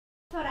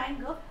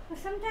anger, but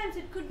sometimes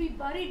it could be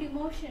buried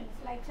emotions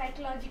like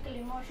psychological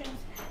emotions,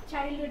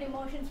 childhood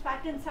emotions,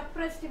 patterns,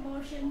 suppressed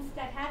emotions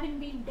that haven't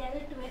been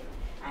dealt with,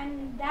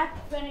 and that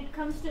when it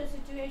comes to a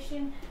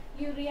situation,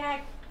 you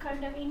react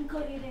kind of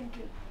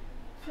incoherently.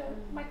 So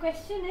my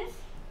question is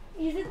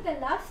it the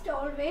lust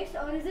always,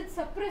 or is it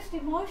suppressed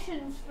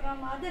emotions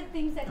from other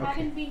things that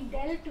haven't been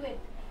dealt with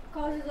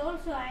causes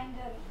also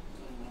anger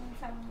in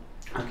some...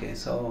 Okay,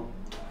 so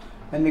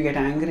when we get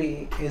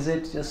angry, is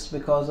it just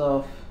because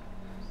of,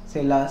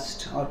 say,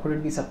 lust, or could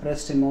it be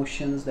suppressed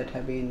emotions that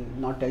have been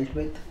not dealt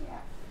with?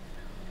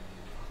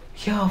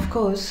 Yeah, of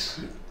course.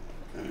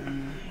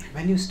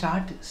 When you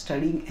start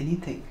studying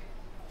anything,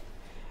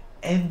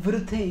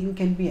 everything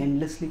can be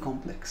endlessly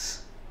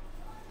complex.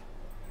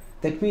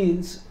 That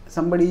means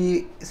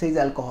somebody says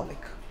alcoholic.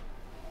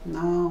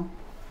 Now,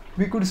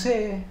 we could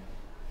say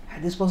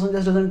this person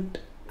just doesn't,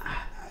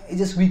 is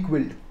just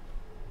weak-willed.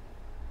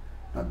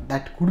 Now,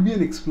 that could be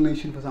an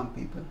explanation for some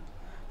people.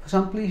 For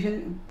some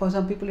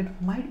people,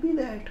 it might be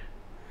that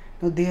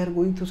they are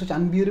going through such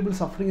unbearable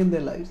suffering in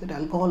their lives that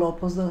alcohol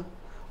offers the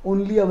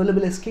only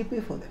available escape way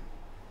for them.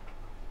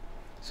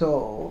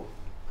 So,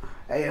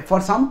 for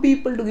some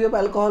people, to give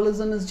up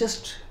alcoholism is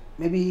just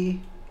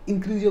maybe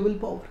increase your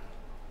willpower.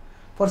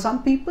 For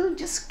some people,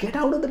 just get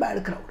out of the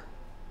bad crowd.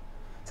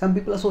 Some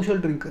people are social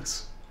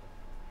drinkers.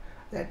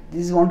 That they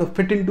just want to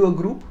fit into a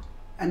group,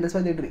 and that's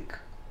why they drink.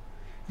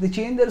 They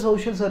change their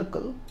social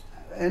circle,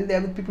 and they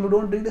are with people who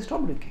don't drink, they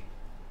stop drinking.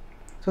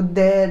 So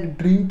their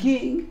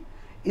drinking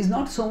is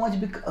not so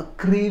much a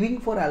craving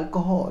for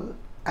alcohol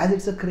as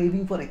it's a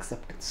craving for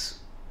acceptance.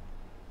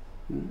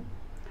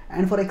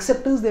 And for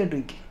acceptance, they are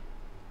drinking.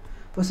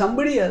 For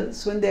somebody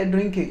else, when they are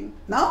drinking,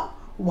 now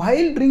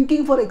while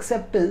drinking for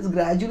acceptance,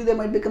 gradually they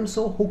might become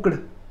so hooked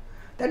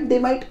that they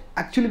might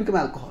actually become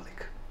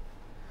alcoholic.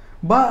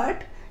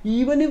 But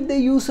even if they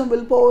use some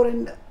willpower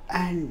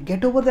and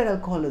get over that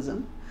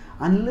alcoholism,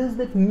 unless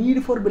that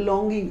need for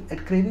belonging,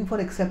 that craving for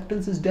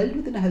acceptance is dealt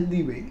with in a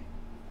healthy way,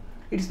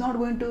 it's not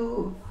going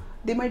to,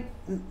 they might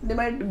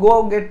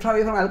go get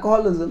away from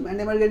alcoholism and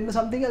they might get into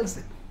something else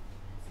then.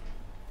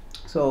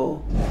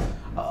 So,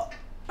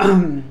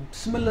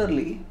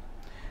 similarly,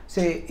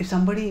 say if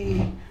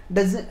somebody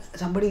is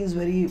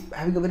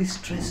having a very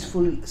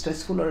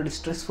stressful or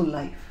distressful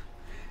life,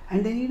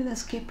 and they need an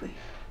escape way,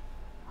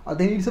 or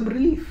they need some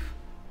relief,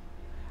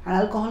 and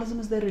alcoholism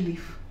is their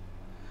relief.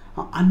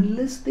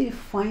 Unless they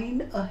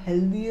find a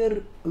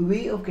healthier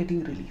way of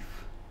getting relief,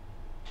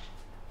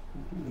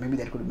 maybe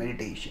that could be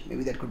meditation,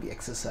 maybe that could be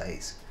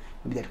exercise,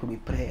 maybe that could be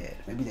prayer,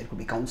 maybe that could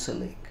be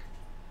counseling,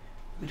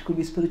 it could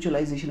be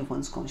spiritualization of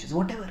one's consciousness,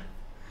 whatever.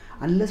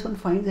 Unless one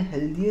finds a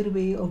healthier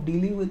way of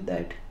dealing with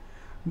that,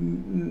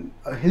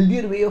 a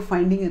healthier way of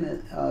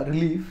finding a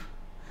relief,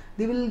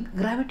 they will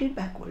gravitate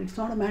backward. It's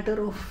not a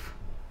matter of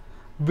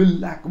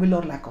will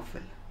or lack of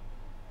will.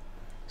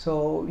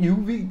 So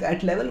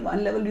at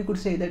one level we could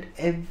say that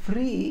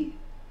every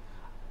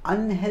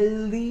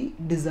unhealthy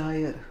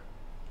desire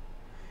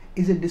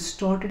is a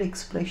distorted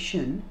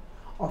expression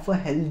of a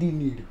healthy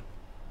need.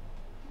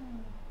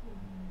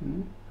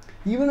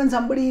 Even when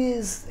somebody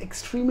is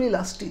extremely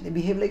lusty, they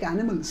behave like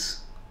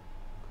animals.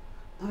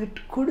 Now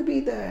it could be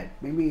that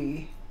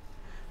maybe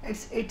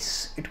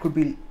it could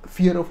be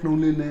fear of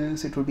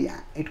loneliness, it could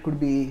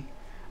be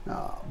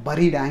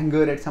buried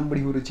anger at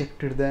somebody who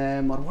rejected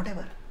them or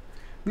whatever.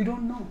 We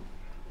don't know.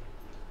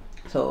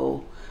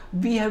 So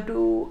we have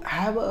to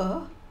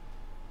have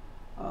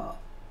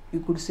you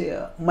could say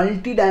a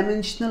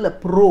multi-dimensional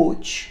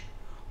approach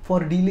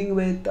for dealing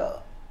with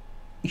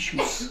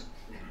issues.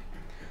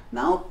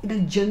 Now, in a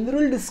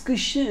general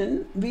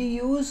discussion, we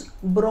use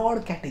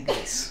broad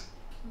categories,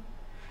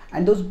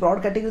 and those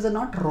broad categories are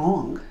not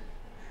wrong.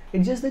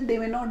 It's just that they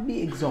may not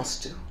be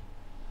exhaustive.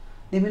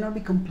 They may not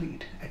be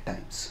complete at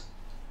times.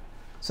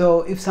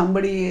 So, if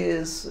somebody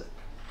is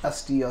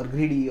lusty or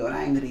greedy or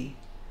angry,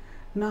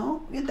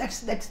 now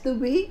that's the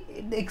way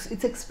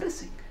it's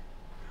expressing.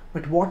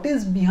 But what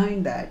is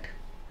behind that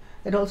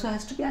also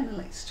has to be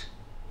analyzed.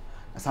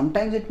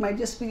 Sometimes it might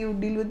just be you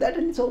deal with that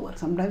and it's over.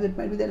 Sometimes it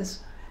might be there is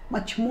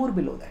much more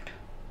below that.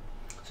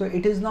 So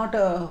it is not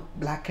a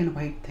black and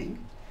white thing.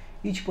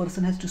 Each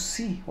person has to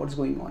see what's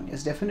going on.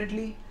 Yes,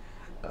 definitely.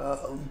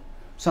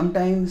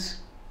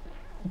 Sometimes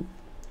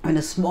when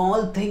a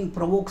small thing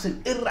provokes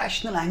an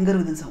irrational anger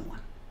within someone,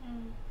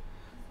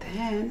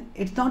 then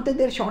it's not that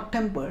they're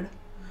short-tempered,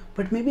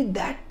 but maybe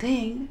that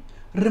thing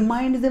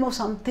reminds them of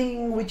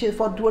something which is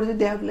towards it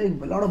they have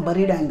like a lot of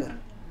buried anger,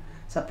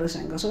 suppressed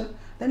anger. So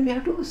then we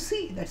have to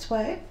see. That's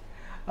why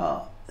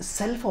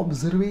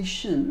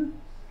self-observation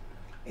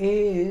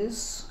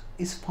is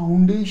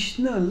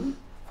foundational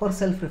for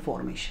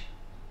self-reformation.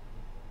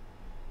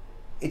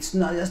 It's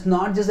not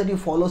just that you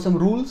follow some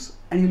rules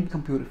and you'll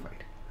become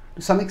purified.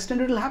 To some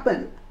extent it will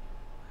happen,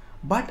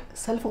 but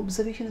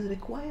self-observation is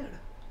required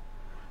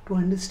to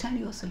understand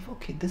yourself.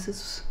 Okay, this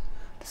is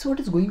what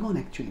is going on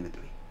actually with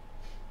me.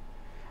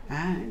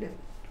 And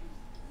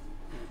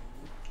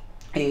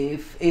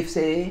if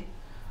say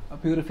a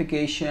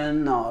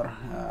purification or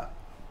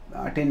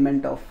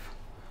attainment of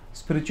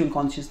spiritual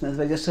consciousness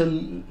were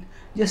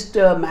just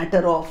a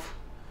matter of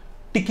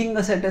ticking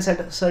a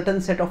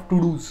certain set of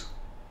to-dos,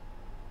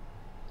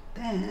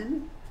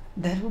 then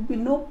there would be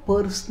no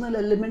personal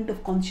element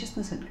of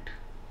consciousness in it.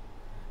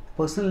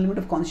 Personal element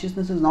of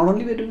consciousness is not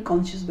only we have to be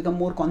conscious, become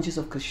more conscious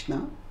of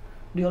Krishna,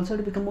 we also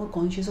have to become more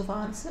conscious of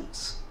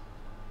ourselves.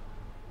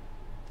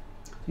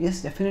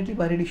 Yes, definitely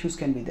buried issues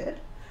can be there,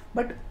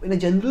 but in a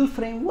general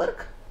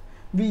framework,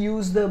 we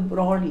use the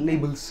broad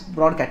labels,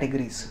 broad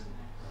categories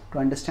to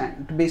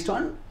understand based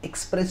on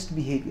expressed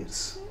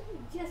behaviors.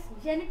 Just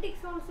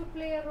genetics also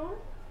play a role?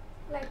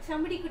 Like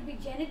somebody could be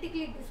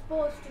genetically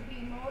disposed to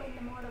be more in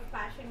the mode of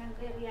passion and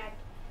they react.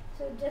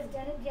 So just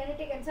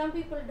genetic, and some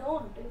people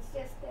don't. It's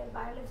just their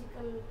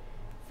biological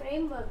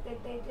framework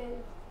that they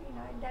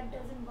that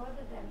doesn't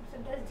bother them. So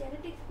does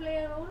genetics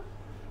play a role?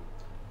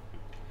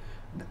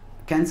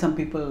 Can some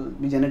people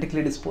be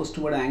genetically disposed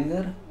toward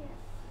anger?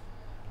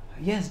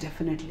 Yeah. Yes,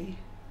 definitely.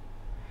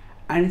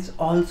 And it's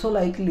also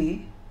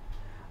likely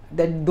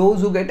that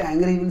those who get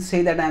angry will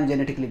say that I am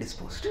genetically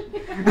disposed.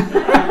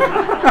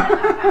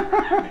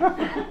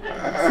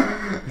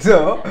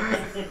 So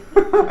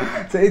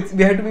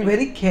we have to be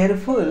very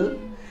careful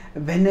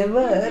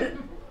whenever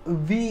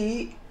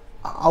we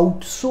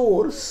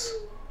outsource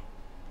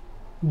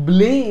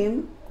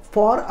blame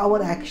for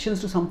our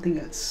actions to something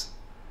else.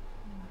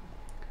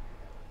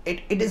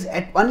 It is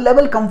at one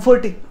level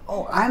comforting.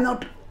 Oh, I am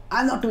not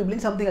to be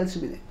blamed, something else to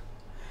be blamed.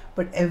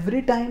 But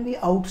every time we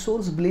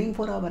outsource blame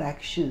for our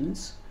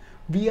actions,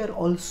 we are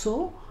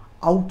also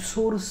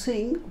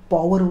outsourcing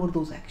power over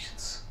those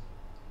actions.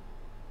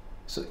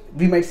 So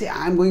we might say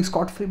I am going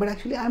scot-free, but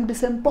actually I am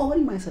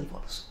disempowering myself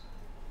also.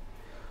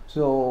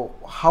 So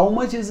how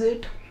much is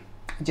it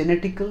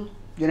genetic?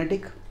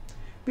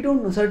 We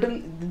don't know.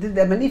 Certainly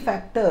there are many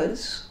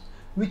factors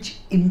which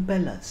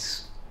impel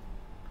us,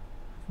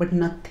 but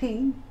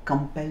nothing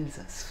compels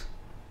us.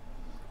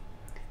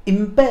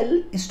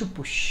 Impel is to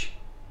push.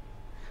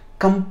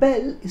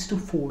 Compel is to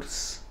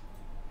force.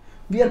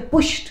 We are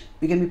pushed.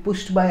 We can be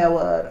pushed by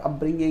our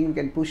upbringing. We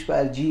can be pushed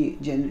by our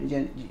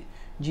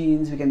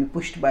genes. We can be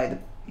pushed by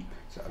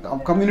the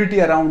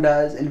community around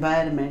us,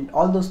 environment,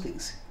 all those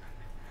things.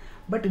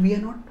 But we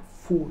are not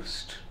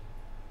forced.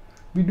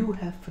 We do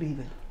have free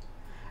will.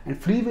 And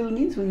free will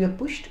means when we are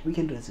pushed, we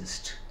can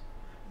resist.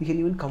 We can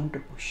even counter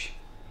push.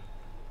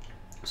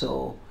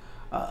 So,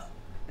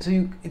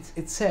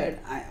 it's said,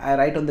 I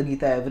write on the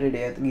Gita every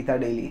day, the Gita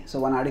daily. So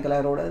one article I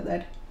wrote is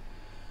that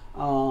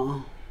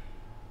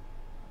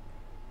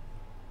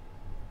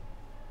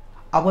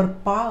our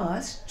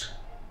past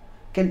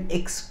can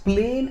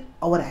explain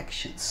our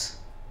actions,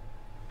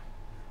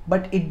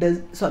 but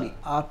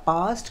our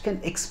past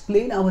can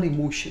explain our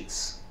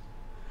emotions,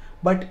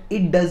 but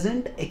it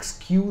doesn't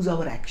excuse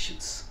our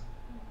actions.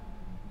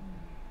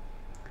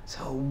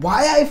 So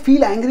why I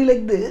feel angry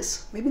like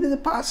this, maybe there's a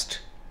past,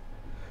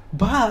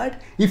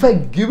 but if I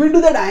give in to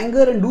that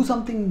anger and do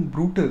something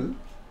brutal,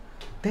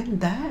 then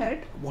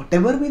that,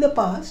 whatever be the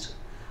past,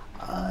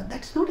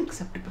 that's not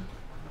acceptable.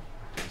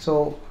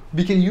 So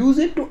we can use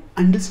it to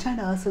understand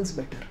ourselves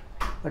better,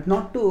 but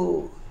not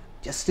to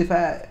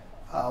justify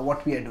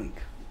what we are doing.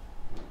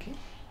 Okay,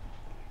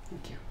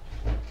 thank you.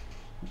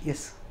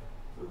 Yes.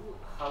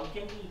 How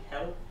can we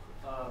help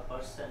a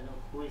person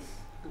who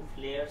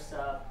flares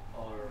up,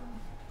 or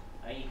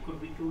it could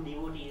be two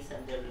devotees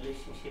and their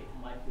relationship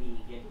might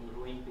be getting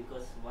ruined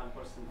because one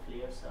person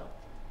flares up,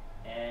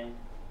 and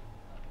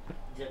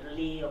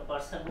generally a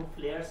person who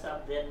flares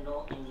up, they're in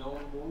no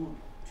mood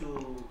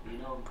to,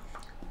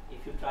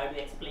 if you try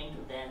to explain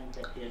to them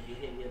that their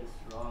behavior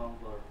is wrong,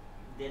 or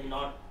they're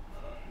not,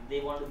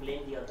 they want to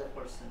blame the other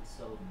person.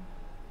 So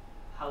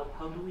how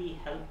do we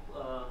help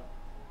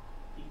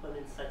people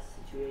in such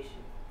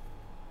situation?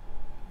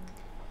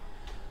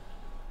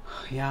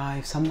 Yeah,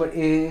 if some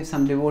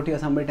devotee or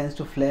somebody tends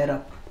to flare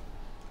up,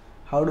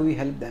 how do we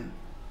help them?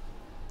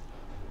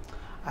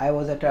 I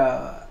was at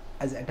a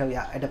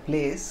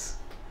place,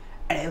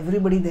 and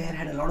everybody there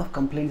had a lot of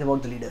complaints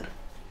about the leader.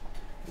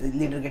 The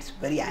leader gets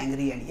very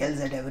angry and yells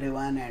at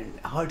everyone and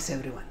hurts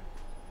everyone.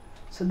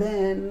 So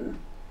then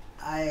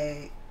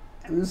I'm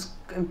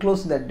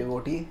close to that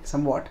devotee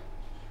somewhat.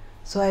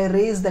 So I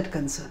raised that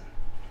concern.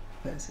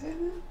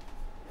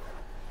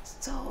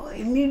 So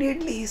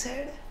immediately he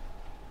said,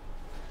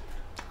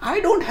 I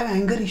don't have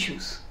anger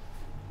issues.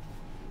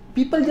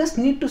 People just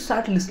need to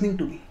start listening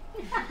to me.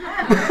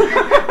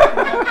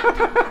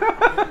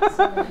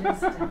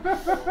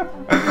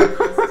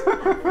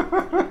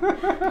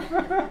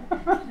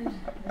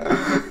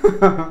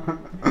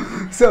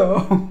 So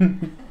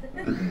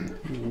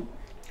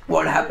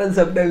what happens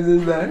sometimes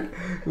is that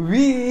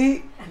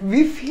we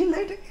feel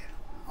that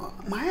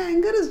my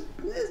anger is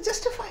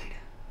justified.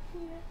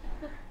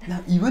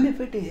 Now even if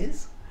it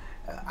is,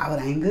 our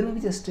anger may be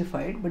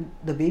justified, but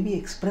the way we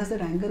express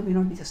that anger may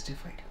not be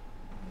justified.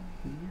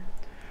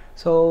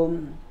 So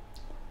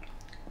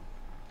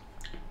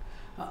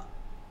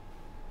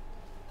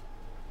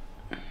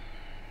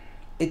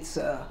it's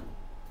a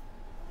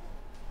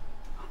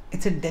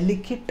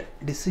delicate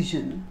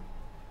decision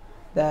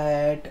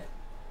that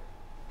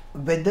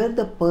whether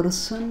the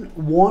person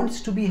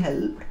wants to be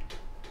helped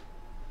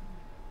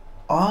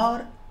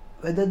or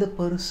whether the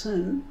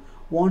person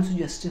wants to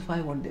justify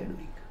what they are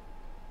doing.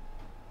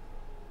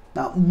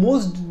 Now,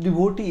 most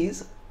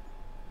devotees,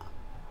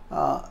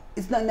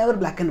 it's never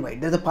black and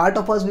white. There's a part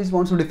of us which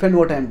wants to defend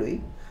what I am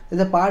doing.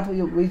 There's a part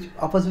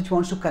of us which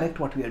wants to correct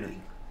what we are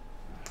doing.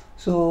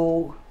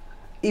 So,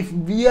 if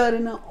we are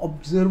in an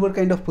observer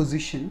kind of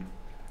position,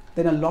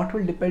 then a lot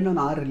will depend on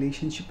our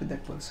relationship with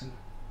that person.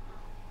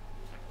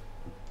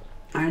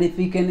 And if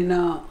we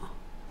can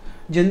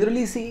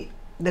generally see,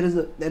 there is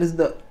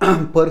the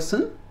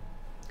person,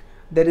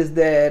 there is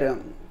their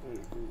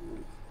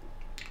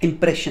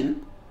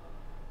impression,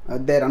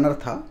 their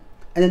anartha,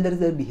 and then there is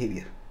their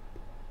behavior.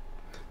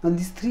 Now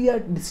these three are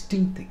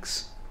distinct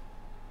things.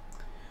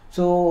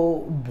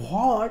 So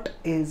what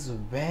is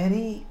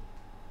very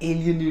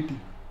alienating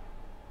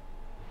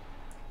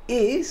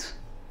is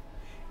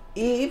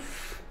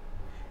if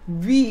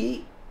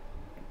we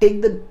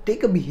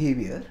take a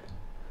behavior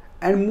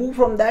and move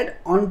from that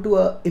onto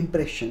a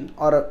impression,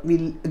 or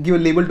we'll give a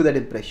label to that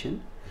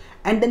impression,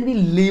 and then we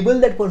label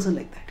that person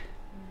like that.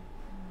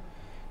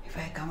 If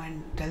I come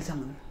and tell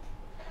someone,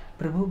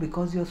 Prabhu,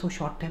 because you are so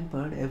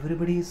short-tempered,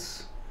 everybody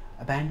is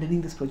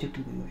abandoning this project.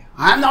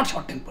 I am not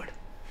short-tempered.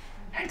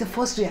 That's the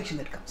first reaction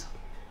that comes up.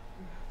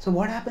 So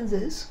what happens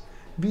is,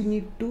 we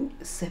need to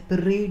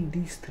separate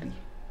these three.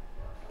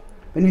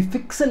 When we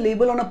fix a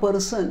label on a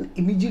person,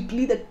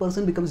 immediately that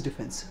person becomes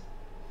defensive.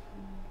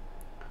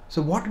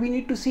 So what we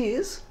need to see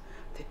is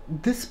that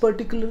this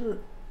particular,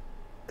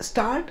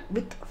 start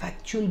with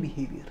factual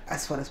behavior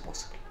as far as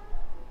possible.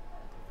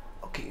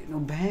 Okay,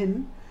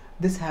 when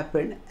this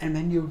happened and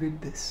when you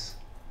did this,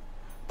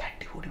 that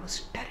devotee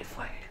was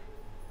terrified.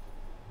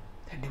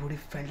 That devotee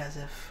felt as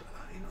if,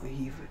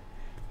 he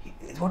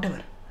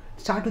whatever.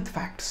 Start with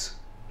facts.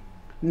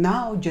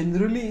 Now,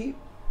 generally,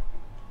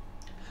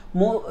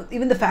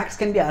 even the facts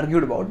can be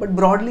argued about, but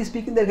broadly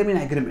speaking, there can be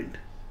an agreement.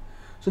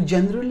 So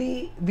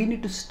generally, we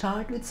need to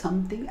start with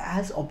something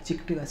as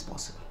objective as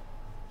possible.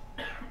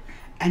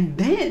 And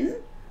then,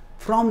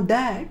 from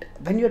that,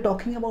 when you are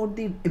talking about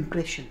the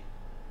impression,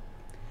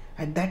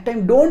 at that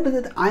time, don't say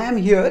that I am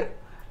here,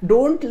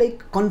 don't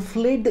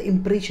conflate the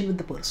impression with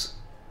the person.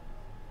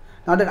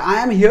 Now that I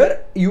am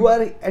here, you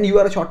are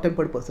a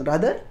short-tempered person.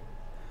 Rather,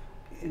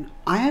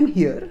 I am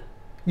here,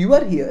 you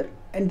are here,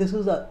 and this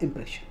is the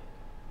impression.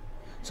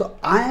 So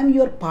I am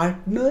your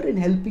partner in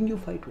helping you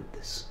fight with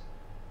this.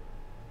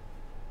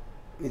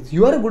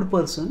 You are a good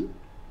person,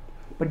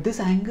 but this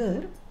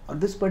anger or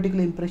this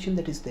particular impression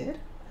that is there,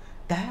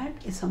 that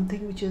is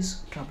something which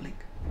is troubling.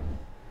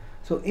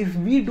 So if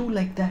we do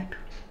like that,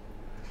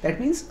 that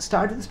means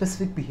start with a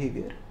specific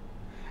behavior.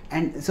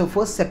 And so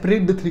first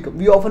separate the three.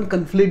 We often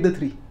conflate the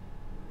three.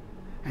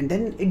 And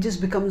then it just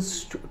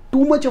becomes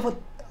too much of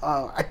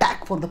a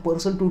attack for the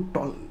person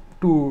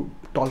to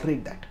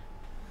tolerate that.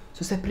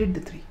 So separate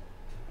the three.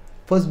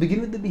 First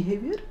begin with the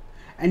behavior,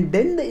 and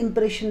then the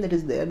impression that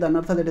is there, the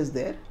anartha that is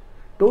there.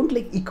 Don't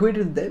equate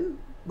with them,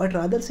 but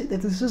rather say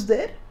that this is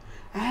there,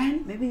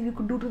 and maybe we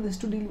could do this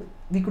to deal with.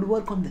 We could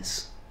work on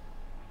this.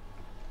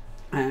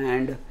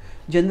 And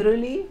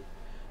generally,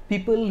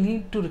 people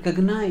need to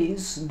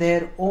recognize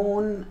their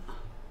own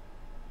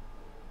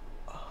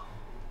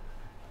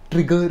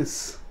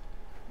triggers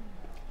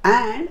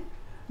and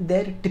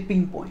their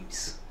tipping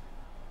points.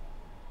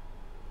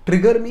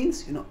 Trigger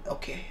means,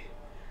 okay,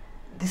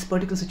 this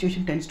particular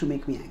situation tends to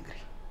make me angry.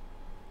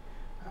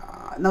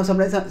 Now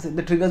sometimes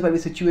the triggers might be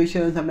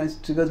situations, sometimes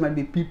triggers might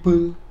be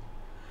people.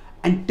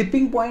 And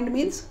tipping point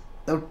means,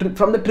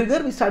 from the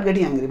trigger we start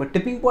getting angry, but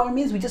tipping point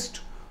means we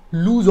just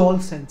lose all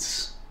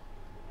sense.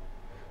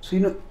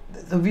 So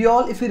we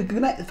all, if we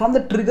recognize, from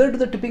the trigger to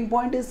the tipping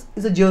point is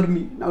a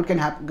journey. Now it can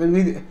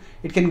happen,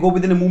 it can go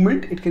within a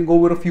moment, it can go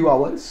over a few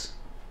hours.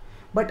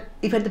 But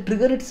if at the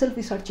trigger itself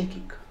we start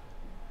checking,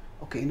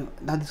 okay,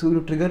 now this is going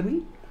to trigger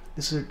me.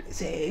 This is,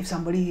 say if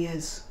somebody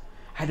has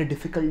had a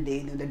difficult day,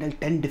 they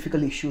dealt 10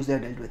 difficult issues they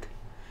have dealt with,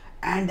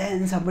 and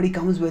then somebody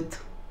comes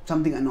with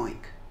something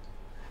annoying,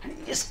 and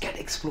you just get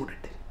exploded.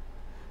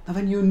 Now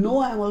when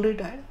I am already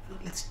tired,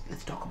 let's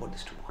talk about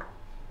this tomorrow.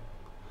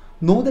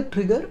 Know the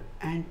trigger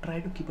and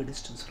try to keep a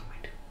distance from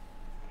it.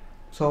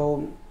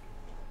 So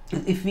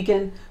if we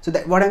can, so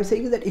that what I am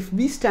saying is that if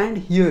we stand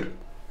here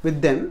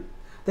with them,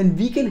 then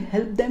we can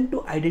help them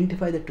to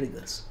identify the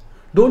triggers.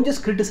 Don't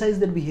just criticize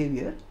their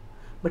behavior,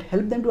 but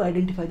help them to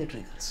identify the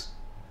triggers.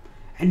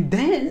 And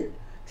then,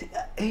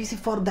 you see,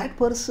 for that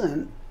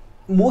person,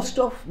 most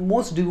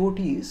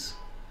devotees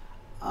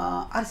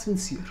are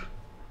sincere.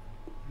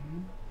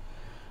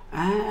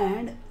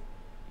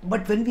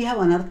 But when we have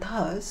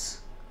anarthas,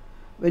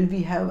 when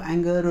we have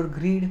anger or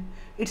greed,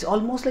 it's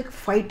almost like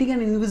fighting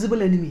an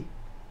invisible enemy.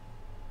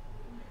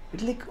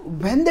 It's like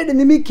when that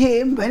enemy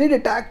came, when it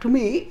attacked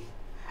me,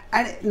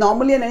 and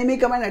normally an enemy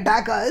come and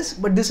attack us,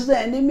 but this is the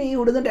enemy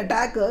who doesn't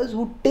attack us,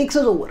 who takes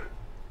us over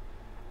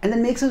and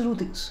then makes us do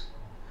things.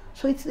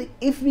 So it's like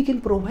if we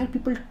can provide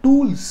people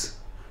tools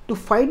to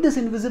fight this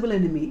invisible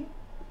enemy,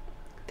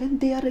 then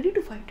they are ready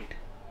to fight it.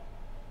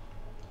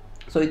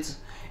 So it's,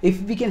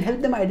 if we can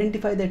help them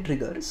identify their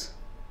triggers,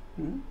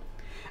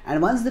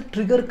 and once the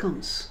trigger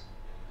comes,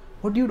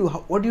 what do you do?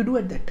 What do you do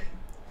at that time?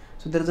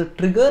 So there is a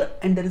trigger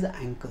and there is an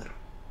anchor.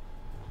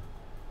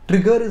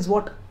 Trigger is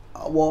what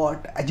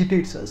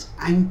agitates us.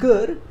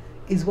 Anchor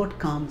is what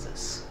calms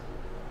us.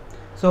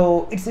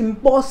 So it's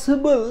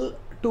impossible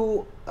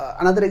to,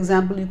 another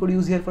example you could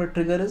use here for a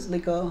trigger is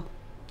like a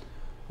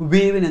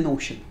wave in an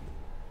ocean.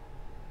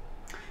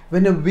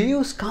 When a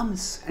wave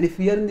comes, and if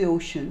we are in the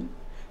ocean,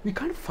 we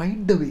can't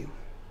fight the wave.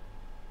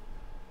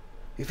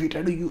 If we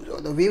try to use, oh,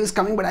 the wave is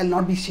coming but I'll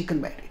not be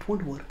shaken by it, it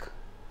won't work.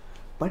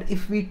 But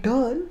if we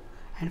turn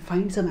and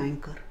find some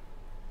anchor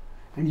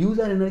and use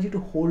our energy to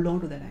hold on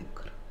to that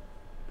anchor,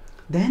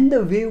 then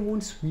the wave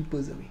won't sweep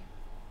us away.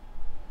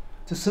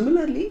 So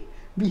similarly,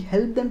 we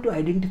help them to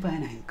identify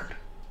an anchor.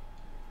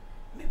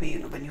 Maybe,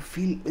 when you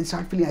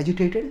start feeling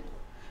agitated,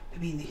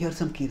 maybe hear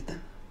some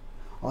kirtan,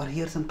 or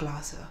hear some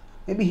class,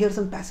 maybe hear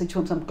some passage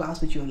from some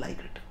class which you have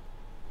liked.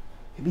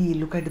 Maybe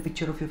look at the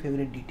picture of your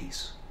favorite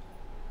deities.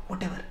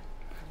 Whatever.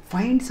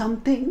 Find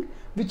something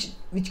which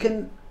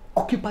can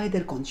occupy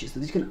their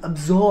consciousness, which can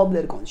absorb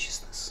their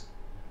consciousness.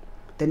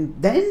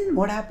 Then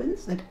what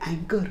happens? That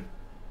anchor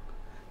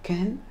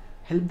can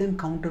help them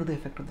counter the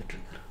effect of the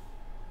trigger.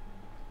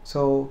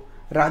 So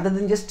rather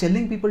than just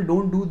telling people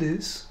don't do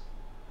this,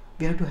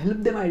 we have to help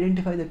them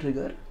identify the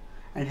trigger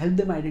and help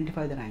them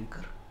identify their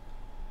anchor.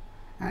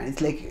 And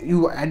it's like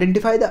you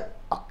identify the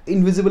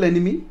invisible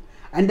enemy,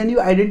 and then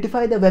you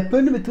identify the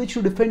weapon with which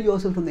to defend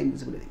yourself from the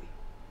invisible enemy.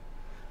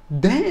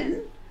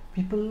 Then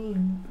people,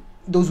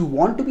 those who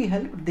want to be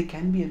helped, they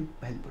can be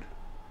helped.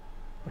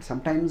 But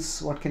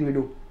sometimes what can we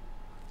do?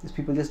 These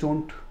people just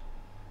don't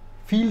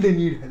feel they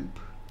need help.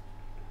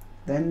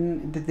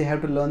 Then they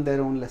have to learn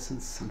their own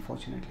lessons,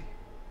 unfortunately.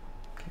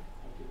 Okay.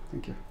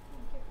 Thank you.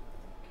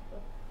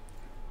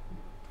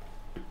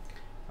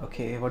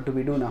 Okay, what do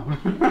we do now?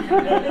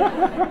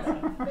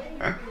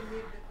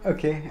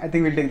 Okay, I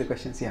think we'll take the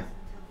questions. Yeah.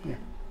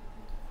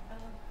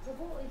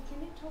 Prabhu,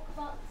 can you talk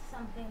about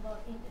something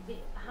about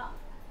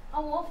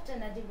how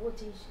often a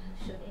devotee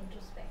should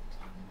introspect,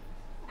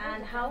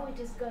 and how it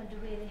is going to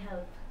really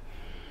help?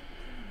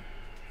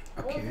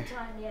 Okay. All the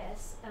time,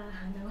 yes,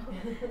 no,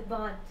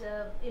 but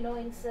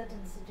in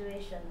certain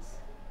situations,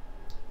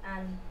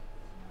 and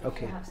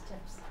if you have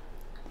steps.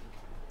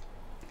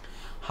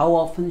 How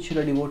often should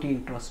a devotee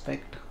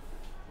introspect?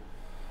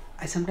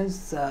 I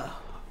sometimes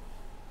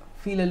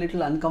feel a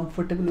little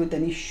uncomfortable with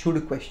any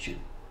should question,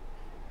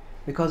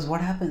 because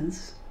what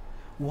happens,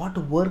 what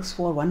works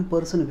for one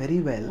person very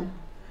well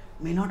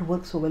may not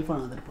work so well for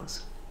another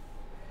person.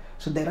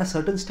 So there are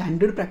certain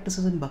standard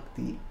practices in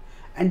bhakti,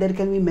 and there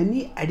can be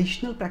many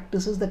additional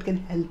practices that can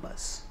help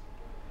us.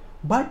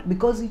 But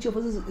because each of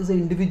us is an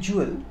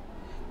individual,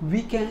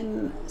 we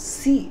can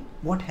see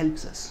what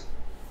helps us.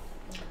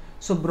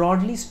 So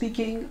broadly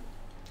speaking,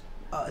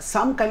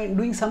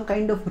 doing some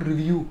kind of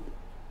review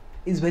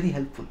is very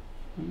helpful.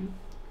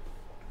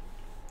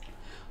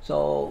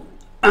 So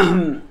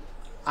even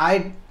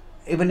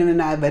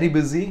when I am very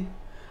busy,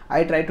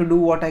 I try to do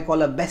what I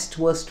call a best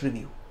worst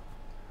review.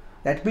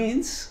 That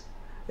means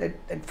that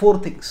 4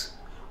 things.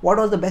 What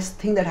was the best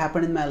thing that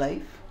happened in my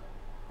life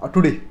or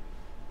today?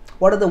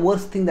 What are the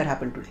worst thing that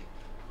happened today?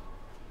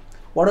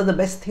 What was the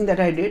best thing that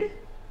I did?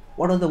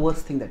 What was the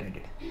worst thing that I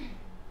did?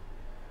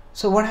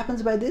 So what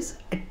happens by this?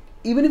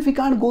 Even if we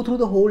can't go through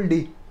the whole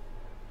day,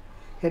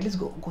 at least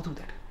go through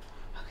that.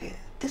 Okay,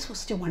 this was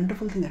such a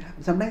wonderful thing that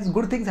happened. Sometimes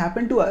good things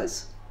happen to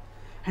us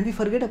and we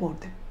forget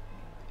about them.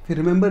 If we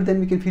remember,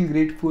 then we can feel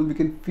grateful. We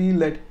can feel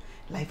that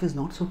life is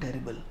not so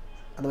terrible.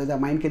 Otherwise our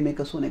mind can make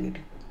us so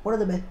negative. What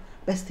are the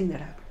best thing that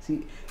happened?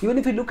 See, even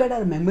if we look at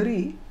our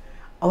memory,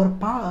 our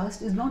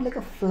past is not like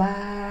a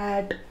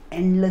flat,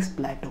 endless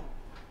plateau.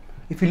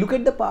 If we look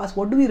at the past,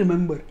 what do we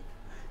remember?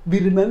 We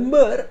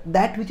remember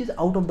that which is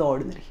out of the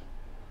ordinary,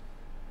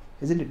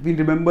 isn't it? We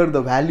remember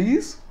the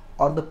valleys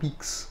or the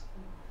peaks.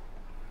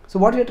 So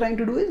what we are trying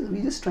to do is,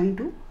 we're just trying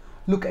to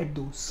look at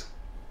those.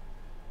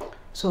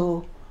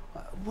 So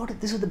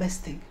this was the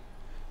best thing,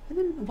 and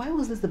then why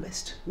was this the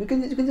best? You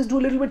can just do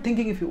a little bit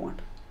thinking if you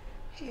want.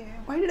 Hey,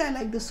 why did I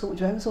like this so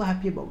much? Why am I so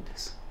happy about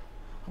this?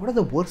 What are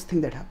the worst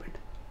thing that happened?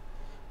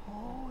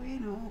 Oh,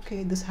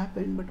 okay, this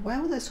happened, but why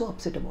was I so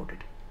upset about it?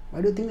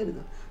 Why do you think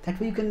that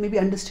way you can maybe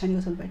understand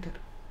yourself better?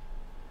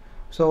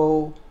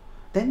 So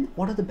then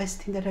what are the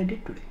best thing that I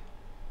did today?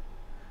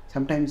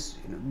 Sometimes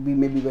we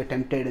were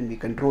tempted and we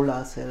controlled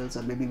ourselves,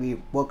 or maybe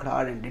we worked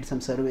hard and did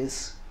some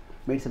service,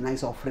 made some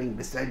nice offering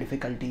beside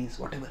difficulties,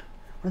 whatever.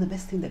 What are the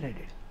best thing that I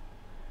did?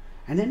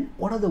 And then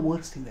what are the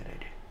worst thing that I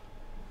did?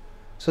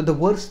 So the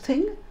worst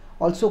thing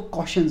also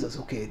cautions us,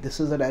 okay, this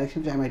is the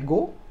direction which I might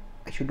go,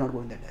 I should not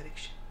go in that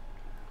direction.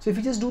 So if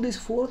you just do these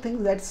 4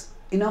 things, that's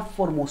enough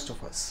for most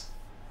of us.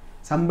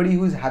 Somebody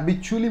who is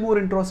habitually more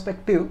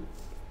introspective,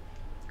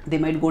 they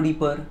might go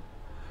deeper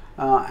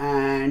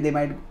and they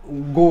might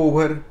go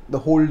over the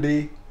whole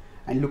day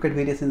and look at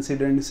various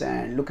incidents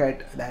and look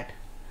at that.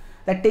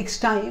 That takes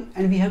time,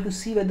 and we have to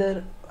see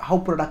how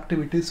productive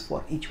it is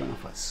for each one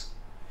of us.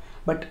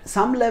 But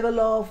some level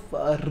of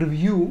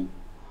review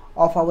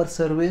of our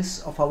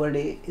service of our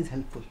day is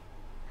helpful.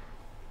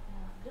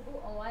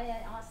 Prabhu, why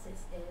I ask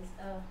this is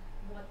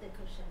what the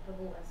Krishna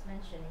Prabhu was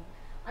mentioning.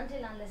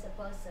 Until unless a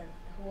person,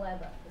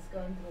 whoever is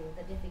going through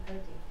the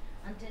difficulty,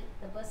 until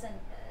the person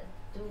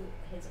do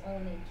his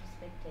own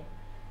introspective,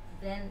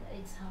 then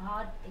it's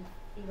hard if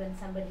even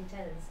somebody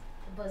tells,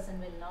 the person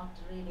will not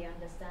really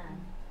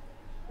understand.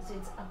 So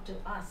it's up to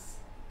us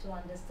to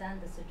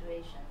understand the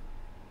situation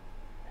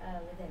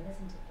within,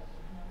 isn't it?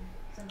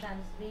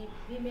 Sometimes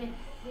we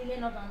may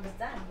not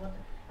understand what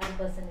other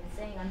person is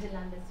saying until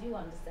unless you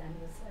understand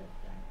yourself,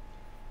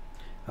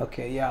 right?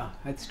 Okay, yeah,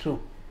 that's true.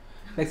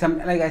 Like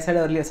I said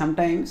earlier,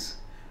 sometimes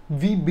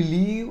we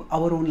believe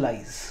our own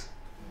lies.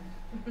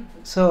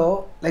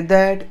 So like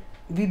that,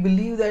 we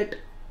believe that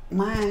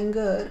my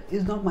anger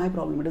is not my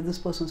problem, it is this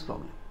person's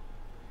problem.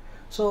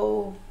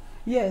 So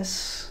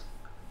yes,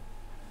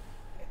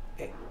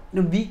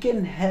 we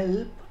can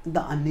help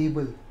the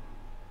unable,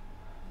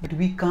 but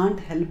we can't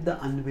help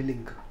the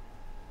unwilling.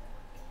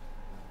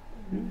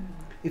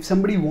 If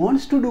somebody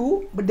wants to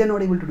do, but they're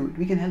not able to do it,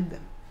 we can help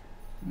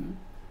them.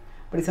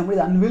 But if somebody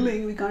is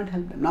unwilling, we can't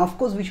help them. Now, of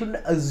course, we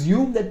shouldn't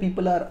assume that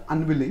people are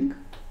unwilling,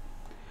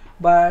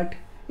 but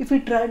if we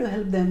try to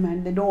help them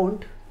and they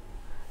don't,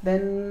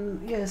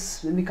 then yes,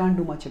 then we can't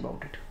do much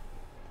about it.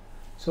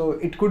 So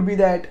it could be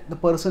that the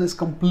person is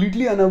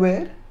completely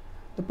unaware,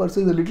 the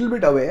person is a little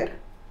bit aware,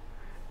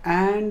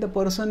 and the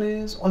person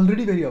is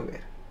already very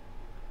aware.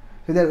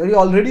 So they are very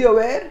already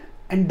aware,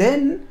 and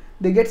then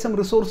they get some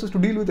resources to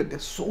deal with it. They are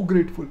so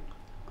grateful.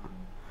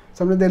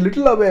 Sometimes they are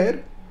little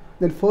aware,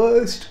 then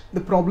first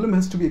the problem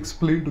has to be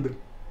explained to them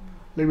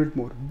a little bit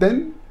more.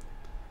 Then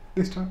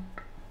they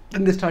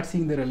start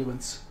seeing the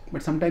relevance.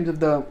 But sometimes if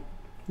they're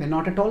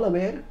not at all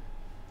aware,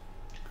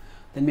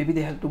 then maybe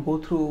they have to go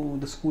through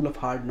the school of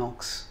hard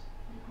knocks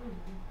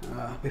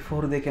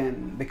before they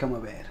can become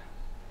aware.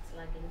 It's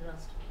like Indra.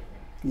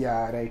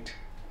 Yeah, right.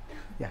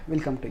 Yeah,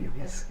 we'll come to you.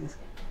 Yes, yes.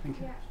 Thank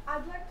you. Yeah,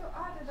 I'd like to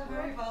add that.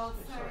 Very well,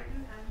 sorry.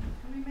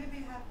 Can we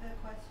maybe have the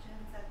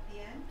questions at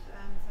the end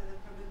so that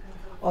Prabhu can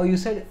sort of... Oh, you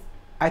said,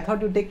 I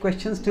thought you take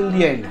questions till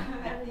the end.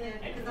 At the end,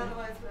 because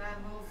otherwise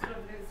we'll sort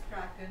of lose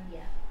track, and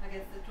I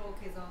guess the talk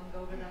is on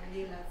Govardhan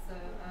Lila, so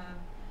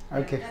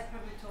okay. Let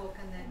Prabhu talk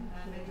and then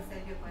maybe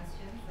send your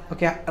questions.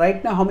 Okay,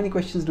 right now how many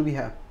questions do we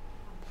have?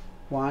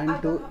 One, I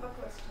two. don't have a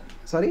question.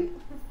 Sorry?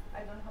 I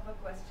don't have a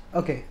question.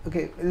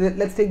 Okay.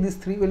 Let's take these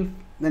three.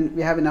 Then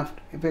we have enough.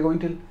 If we're going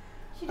to.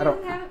 She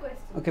doesn't have a question.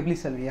 Okay,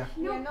 please tell me. Yeah.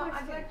 No I'd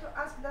question. like to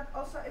ask that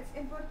also it's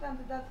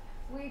important that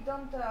we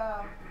don't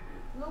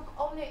look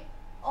only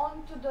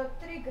onto the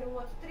trigger,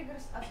 what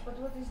triggers us, but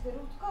what is the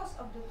root cause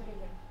of the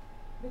trigger.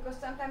 Because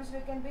sometimes we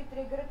can be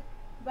triggered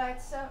by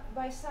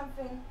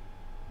something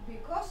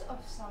because of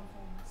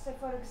something. So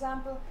for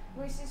example,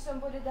 we see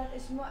somebody that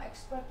is more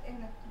expert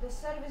in the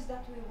service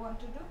that we want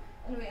to do,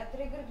 and we are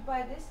triggered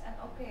by this, and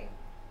okay,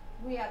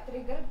 we are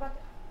triggered, but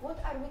what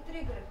are we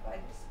triggered by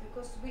this?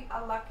 Because we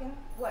are lacking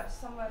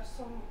somewhere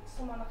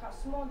someone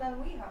has more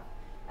than we have,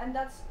 and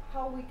that's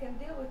how we can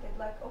deal with it.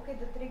 Like, okay,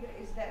 the trigger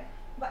is there,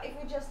 but if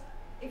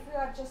we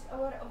are just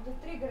aware of the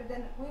trigger,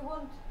 then we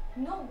won't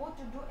know what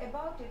to do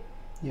about it.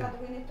 Yeah.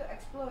 But we need to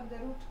explore the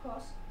root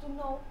cause to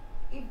know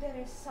if there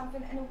is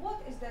something, and what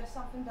is there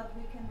something that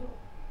we can do.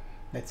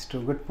 That's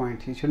true. Good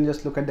point. You shouldn't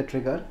just look at the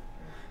trigger.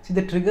 See,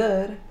 the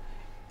trigger,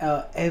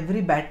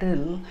 every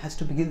battle has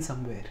to begin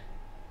somewhere.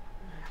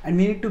 And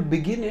we need to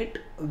begin it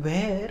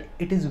where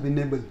it is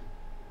winnable.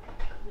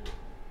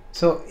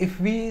 So if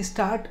we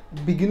start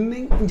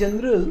beginning in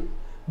general,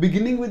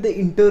 beginning with the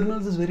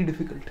internals is very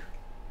difficult.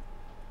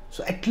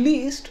 So at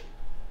least,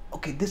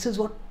 okay, this is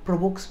what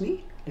provokes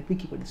me, let me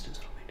keep a distance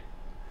from it.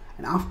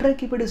 And after I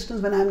keep a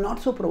distance, when I am not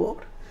so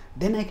provoked,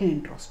 then I can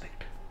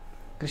introspect.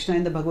 Krishna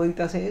in the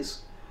Bhagavad-Gītā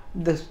says,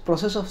 the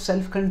process of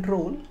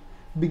self-control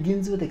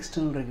begins with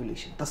external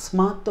regulation.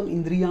 Tasmattam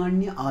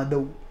indriyanya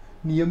adav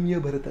niyamya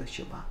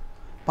bharatarshava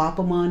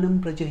papamanam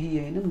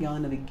prajahiyenam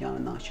jnana vijnana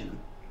nashanam.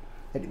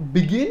 That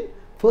begin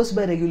first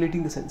by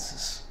regulating the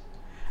senses.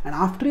 And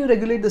after you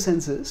regulate the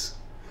senses,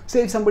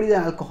 say if somebody is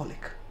an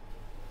alcoholic,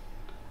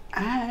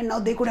 and now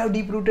they could have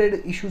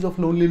deep-rooted issues of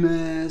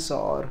loneliness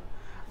or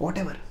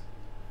whatever.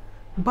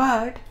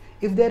 But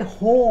if their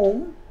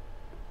home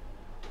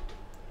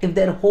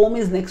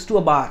is next to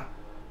a bar,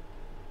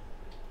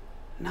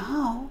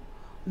 now,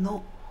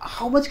 no,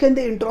 how much can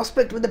they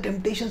introspect with the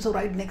temptations are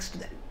right next to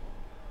them?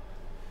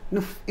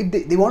 Now,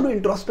 if they want to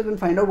introspect and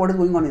find out what is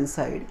going on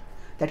inside,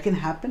 that can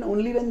happen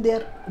only when they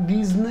are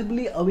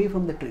reasonably away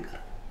from the trigger.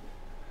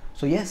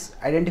 So yes,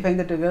 identifying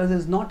the triggers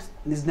is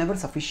never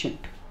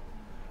sufficient,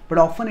 but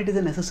often it is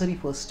a necessary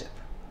first step.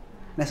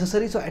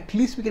 Necessary, so at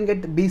least we can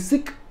get the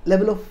basic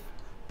level of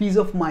peace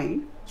of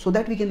mind so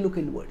that we can look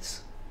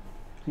inwards.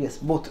 Yes,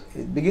 both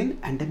begin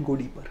and then go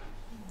deeper.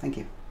 Thank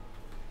you.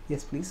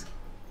 Yes, please.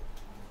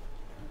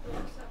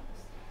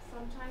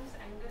 Sometimes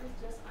anger is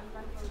just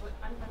uncontrollable.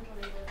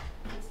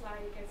 It's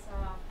like it's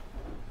a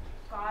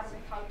car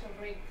without a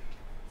brake.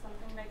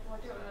 Something like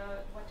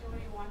whatever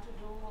you want to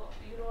do,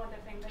 you know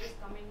the anger is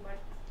coming, but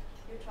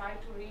you try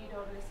to read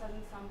or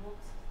listen some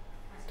books,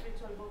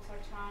 spiritual books or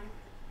chant,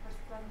 but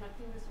still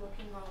nothing is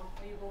working out.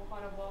 Or you go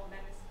for a walk,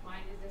 then his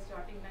mind is just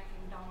jotting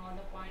down all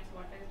the points,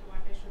 what I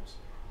should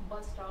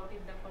bust out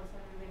if the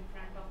person is in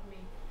front of me,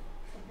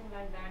 something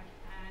like that.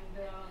 And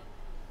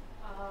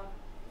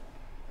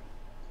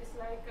it's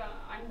like,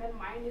 and then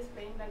mind is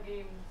playing the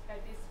game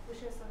that is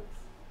pushes us,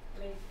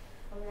 like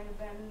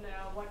when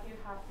what you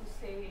have to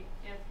say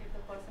if the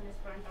person is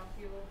in front of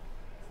you,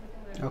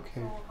 something like that.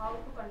 So how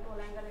to control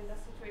anger in the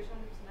situation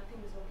if nothing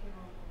is working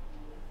out?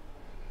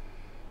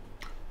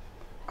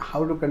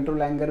 How to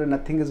control anger when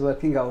nothing is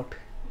working out?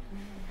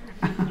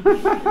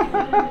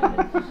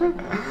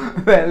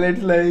 Well,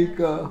 it's like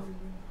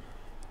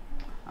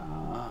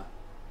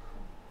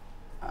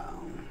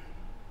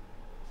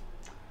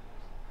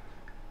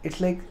it's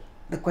like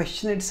the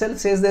question itself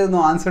says there is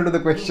no answer to the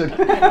question.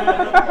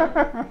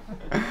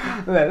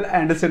 Well, I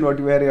understand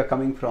where you are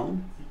coming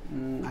from.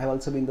 I've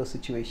also been in those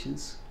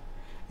situations,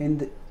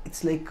 and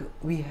it's like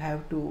we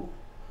have to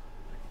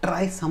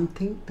try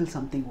something till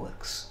something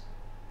works.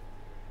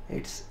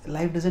 It's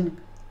life doesn't.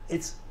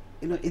 It's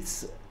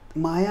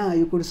Maya,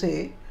 you could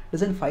say,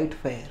 doesn't fight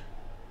fair.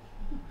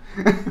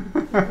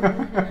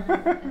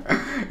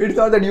 It's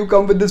not that you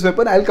come with this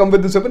weapon, I'll come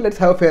with this weapon, let's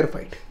have a fair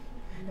fight.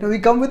 Now we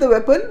come with a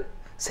weapon,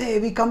 say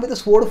we come with a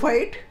sword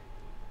fight,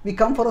 we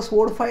come for a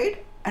sword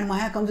fight, and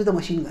Maya comes with a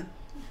machine gun.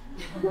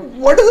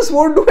 What does the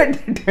sword do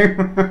at that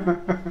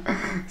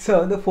time?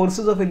 So the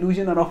forces of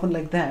illusion are often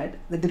like that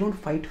they don't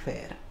fight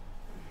fair.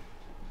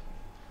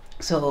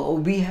 So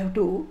we have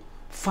to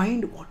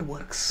find what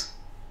works.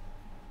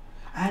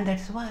 And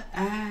that's why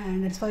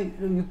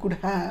you could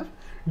have,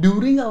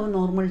 during our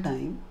normal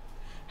time,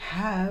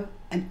 have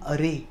an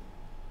array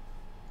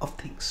of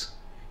things.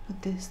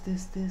 This.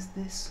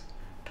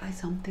 Try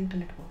something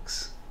till it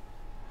works.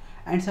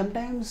 And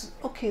sometimes,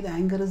 okay, the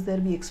anger is there,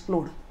 we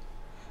explode.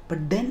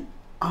 But then,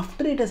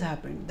 after it has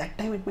happened, that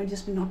time it might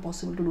just be not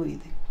possible to do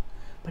anything.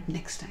 But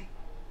next time,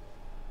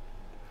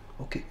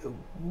 okay,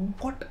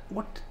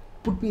 what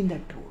put me in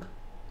that road?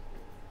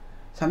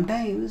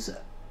 Sometimes,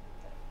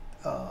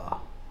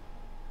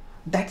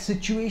 that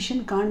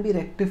situation can't be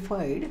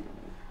rectified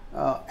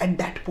at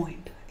that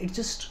point. It's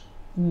just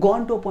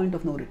gone to a point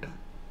of no return.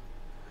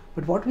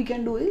 But what we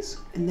can do is,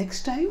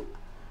 next time,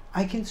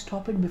 I can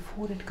stop it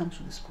before it comes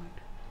to this point.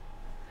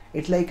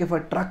 It's like if a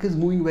truck is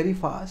moving very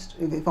fast,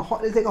 it's like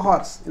a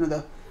horse.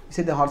 You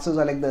say the horses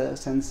are like the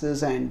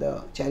senses and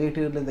the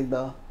charioteer is like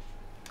the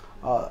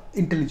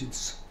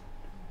intelligence.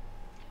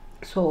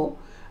 So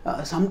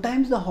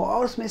sometimes the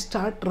horse may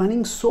start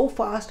running so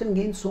fast and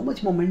gain so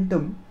much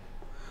momentum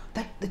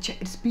that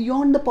it's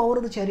beyond the power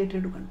of the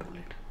charioteer to control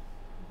it.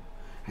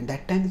 And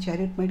that time the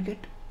chariot might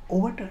get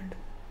overturned.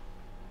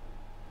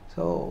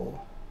 So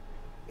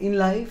in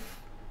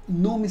life,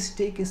 no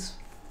mistake is,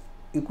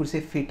 you could say,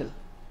 fatal.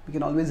 We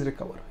can always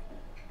recover.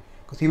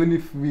 Because even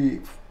if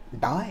we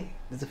die,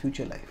 there's a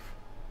future life.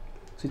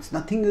 So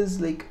nothing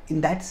is like,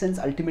 in that sense,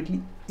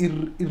 ultimately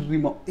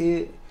irredeemable.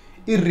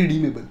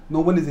 No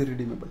one is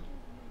irredeemable.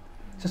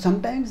 So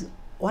sometimes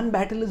one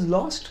battle is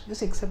lost,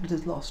 just accept it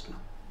is lost now.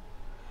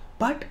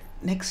 But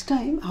next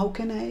time, how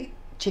can I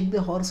check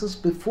the horses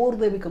before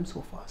they become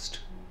so fast?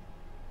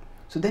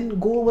 So then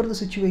go over the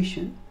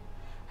situation,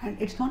 and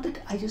it's not that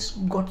I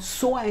just got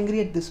so angry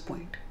at this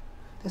point.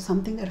 There's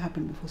something that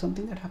happened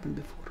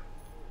before,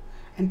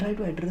 and try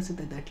to address it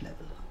at that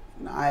level.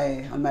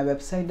 On my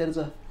website, there is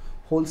a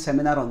whole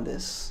seminar on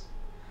this.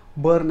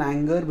 Burn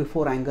anger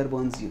before anger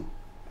burns you.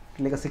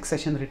 Like a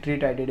 6-session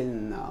retreat I did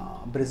in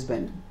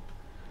Brisbane.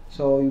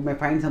 So you may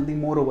find something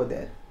more over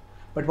there.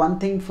 But one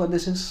thing for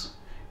this is,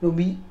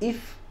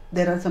 if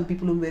there are some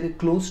people who are very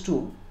close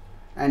to,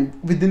 and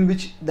within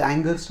which the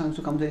anger starts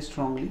to come very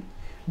strongly,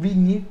 we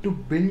need to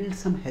build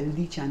some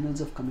healthy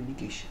channels of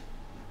communication,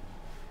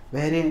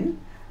 wherein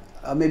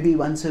maybe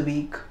once a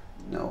week,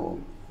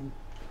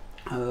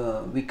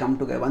 we come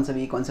together once a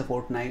week, once a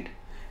fortnight,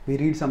 we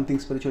read something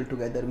spiritual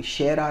together, we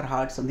share our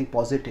hearts, something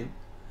positive,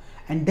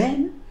 and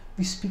then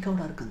we speak out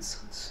our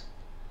concerns.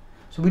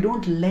 So we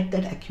don't let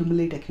that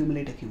accumulate,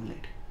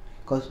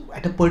 because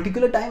at a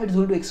particular time it's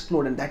going to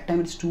explode, and that time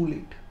it's too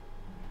late.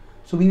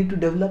 So we need to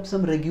develop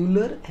some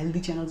regular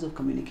healthy channels of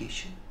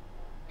communication,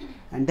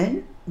 and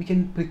then we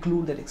can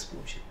preclude that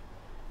explosion.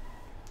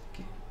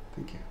 Okay,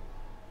 thank you.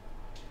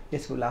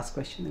 Yes, so last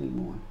question, then we'll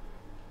move on.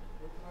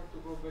 I would like to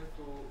go back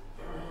to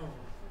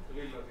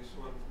Lila, this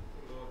one,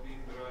 Lord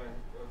Indra and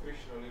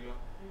Krishna Lila,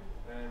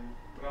 and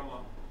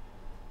Brahma,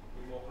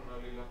 Mohana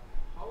Lila.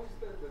 How is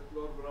that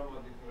Lord Brahma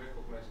didn't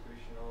recognize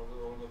Krishna,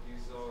 although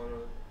he's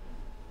our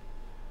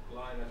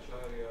line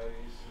Acharya,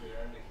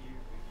 and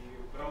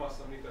Brahma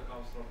Samhita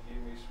comes from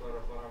him,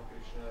 Ishvara Param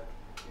Krishna,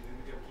 he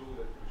didn't get clue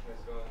that Krishna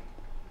is God.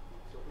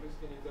 So please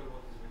can you tell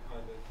what is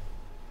behind that?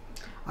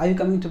 Are you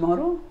coming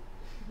tomorrow?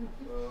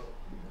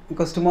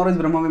 Because tomorrow is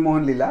Brahma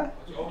Mohana Lila.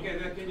 Okay,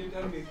 then can you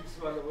tell me this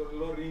one,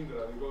 Lord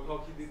Indra, how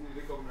he didn't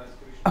recognize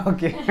Krishna?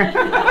 Okay.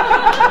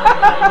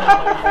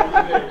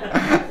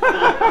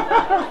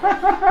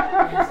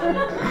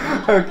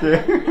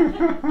 Okay.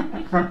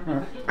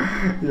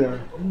 Yeah.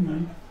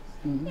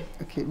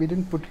 Okay, we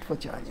didn't put it for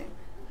charging.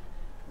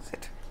 Is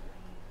it?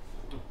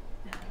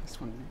 Just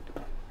 1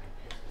 minute.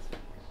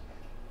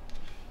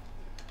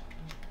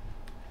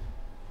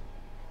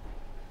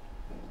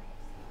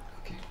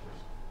 Okay.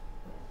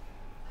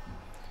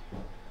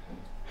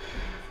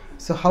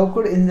 So how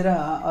could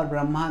Indra or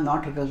Brahma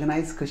not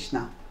recognize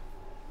Krishna?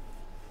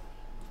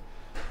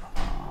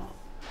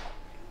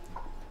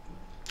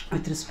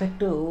 With respect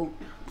to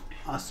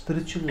our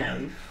spiritual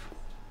life,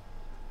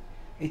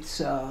 it's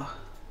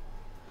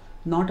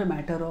not a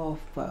matter of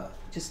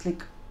just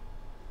like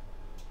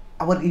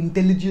our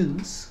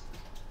intelligence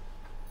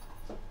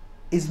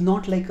is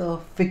not like a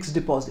fixed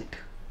deposit.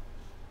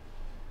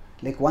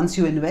 Like once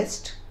you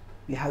invest,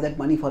 you have that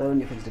money forever in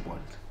your fixed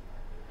deposit.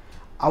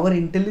 Our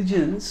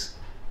intelligence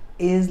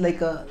is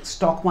like a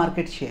stock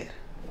market share.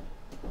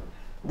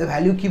 The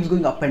value keeps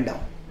going up and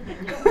down.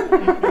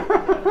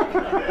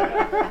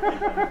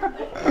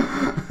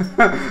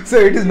 So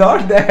it is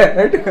not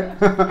that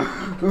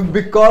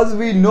because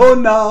we know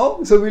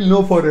now, so we'll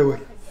know forever.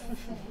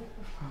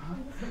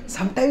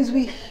 Sometimes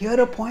we hear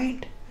a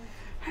point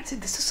and say,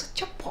 this is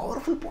such a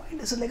powerful point,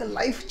 this is like a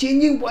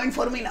life-changing point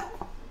for me now.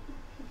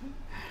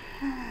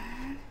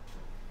 And,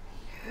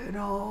 you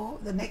know,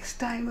 the next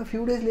time, a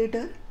few days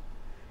later,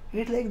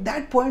 it's like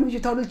that point which you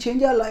thought will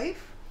change our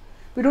life,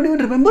 we don't even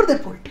remember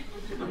that point.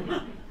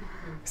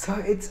 So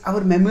it's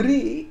our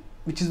memory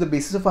which is the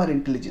basis of our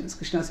intelligence.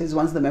 Krishna says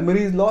once the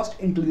memory is lost,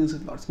 intelligence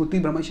is lost.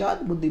 Smriti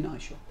brahmashad buddhi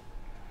nasho.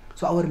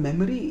 So our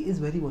memory is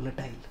very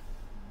volatile.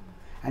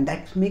 And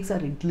that makes our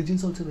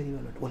intelligence also very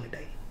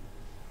volatile.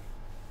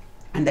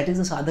 And that is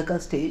the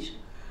sadhaka stage,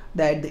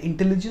 that the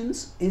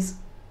intelligence is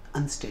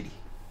unsteady.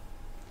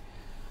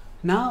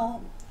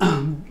 Now,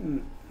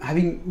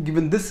 having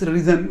given this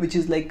reason which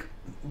is like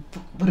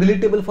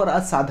relatable for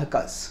us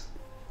sadhakas,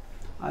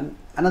 and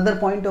another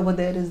point over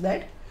there is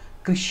that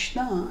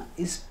Krishna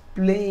is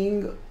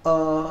playing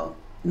Nara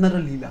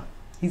Lila.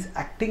 He's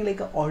acting like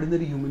an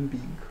ordinary human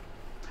being.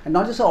 And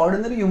not just an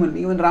ordinary human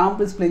being, even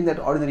Ram is playing that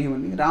ordinary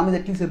human being. Ram is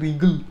at least a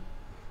regal,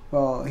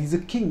 he's a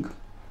king.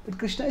 But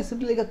Krishna is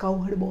simply like a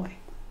cowherd boy.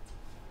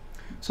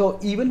 So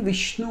even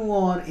Vishnu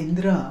or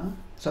Indra,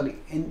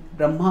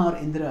 Brahma or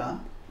Indra,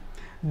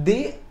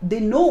 they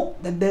know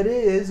that there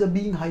is a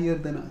being higher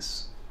than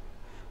us.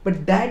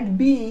 But that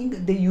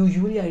being they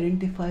usually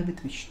identify with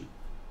Vishnu.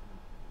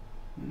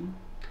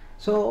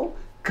 So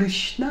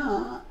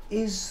Krishna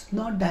is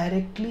not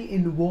directly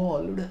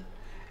involved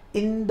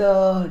in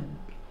the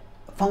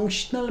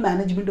functional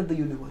management of the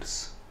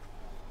universe.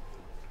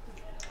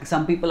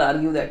 Some people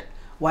argue that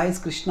why is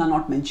Krishna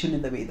not mentioned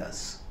in the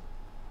Vedas?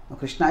 Now,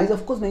 Krishna is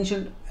of course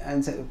mentioned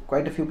in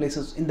quite a few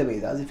places in the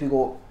Vedas, if you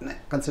go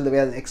consider the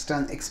Vedas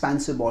as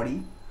expansive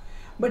body.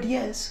 But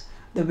yes,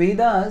 the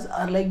Vedas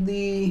are like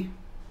the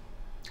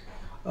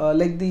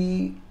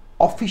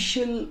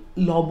official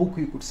law book,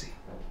 you could say.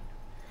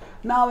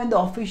 Now in the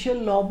official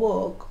law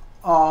book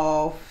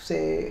of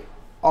say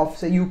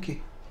UK,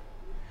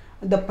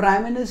 the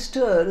Prime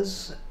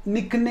Minister's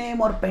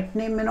nickname or pet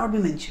name may not be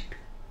mentioned,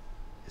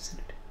 isn't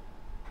it?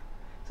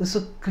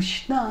 So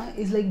Krishna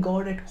is like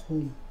God at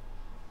home,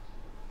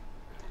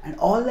 and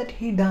all that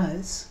he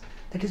does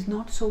that is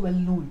not so well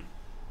known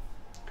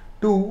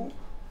to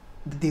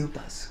the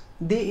Devatas.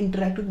 They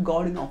interact with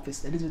God in office,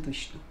 that is with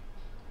Vishnu.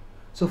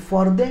 So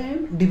for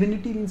them,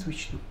 divinity means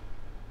Vishnu.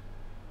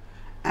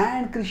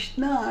 And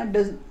Krishna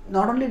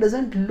not only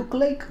doesn't look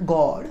like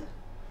God,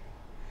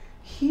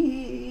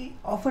 he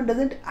often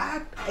doesn't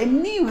act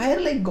anywhere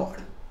like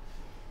God.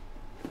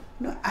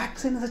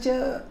 Acts in such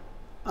a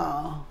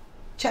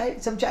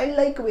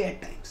childlike way at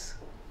times.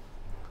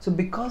 So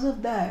because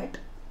of that,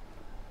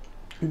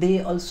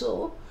 they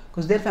also,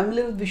 because they're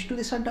familiar with Vishnu,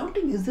 they start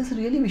doubting, is this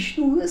really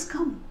Vishnu who has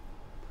come?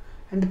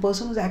 And the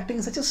person who's acting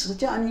in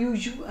such an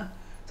unusual,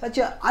 such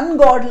an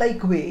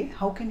ungodlike way,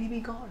 how can he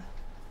be God?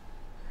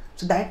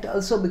 So that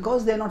also,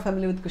 because they are not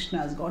familiar with Krishna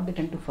as God, they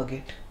tend to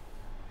forget.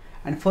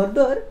 And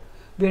further,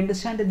 we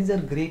understand that these are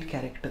great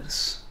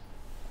characters.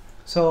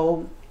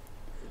 So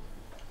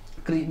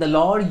the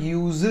Lord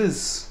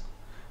uses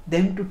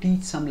them to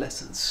teach some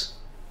lessons.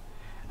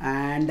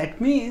 And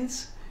that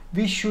means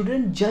we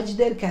shouldn't judge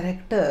their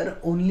character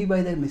only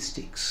by their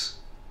mistakes.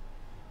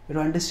 You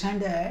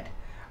understand that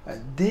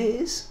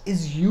this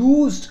is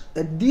used,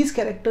 that these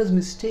characters'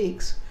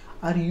 mistakes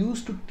are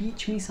used to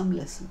teach me some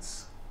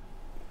lessons.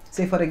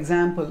 Say for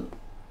example,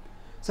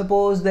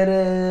 suppose there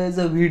is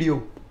a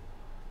video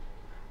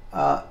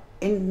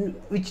in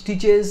which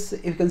teaches,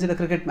 if you consider a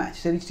cricket match,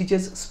 say which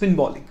teaches spin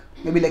bowling,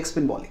 maybe leg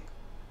spin bowling.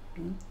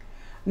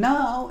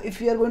 Now if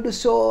you are going to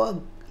show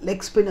a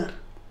leg spinner,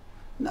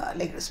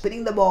 like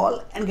spinning the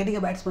ball and getting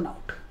a batsman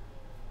out.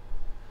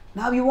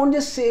 Now you won't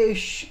just say,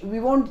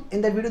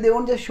 in that video they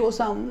won't just show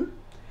some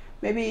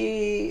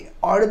maybe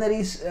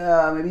ordinary,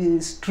 maybe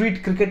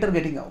street cricketer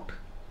getting out.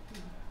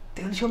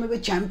 They will show maybe a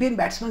champion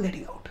batsman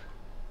getting out.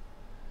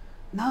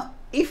 Now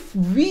if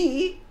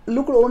we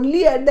look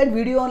only at that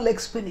video on leg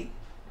spinning,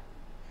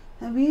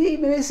 we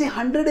may see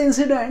 100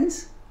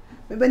 incidents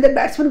when the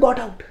batsman got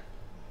out.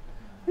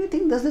 We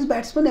think, does this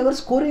batsman ever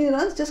score any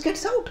runs? Just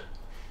gets out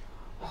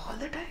all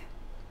the time.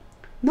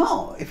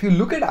 No, if you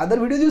look at other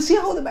videos, you see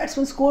how the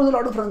batsman scores a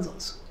lot of runs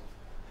also.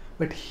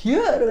 But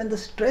here, when the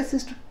stress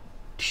is to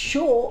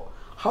show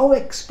how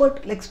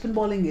expert leg spin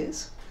bowling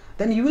is,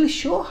 then you will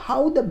show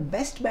how the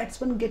best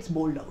batsman gets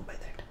bowled out by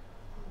that.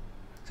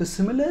 So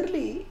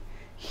similarly,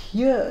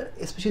 here,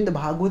 especially in the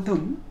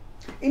Bhagavatam,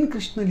 in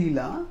Krishna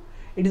Lila,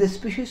 it is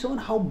especially shown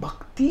how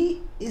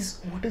bhakti is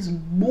what is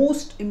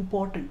most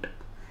important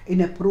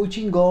in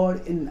approaching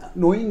God, in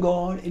knowing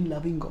God, in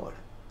loving God.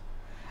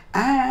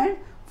 And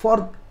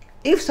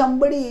if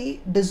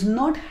somebody does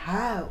not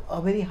have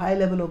a very high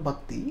level of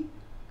bhakti,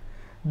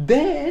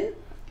 then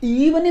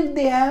even if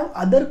they have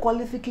other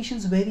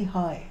qualifications very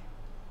high,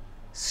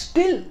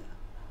 still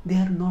they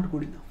are not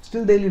good enough.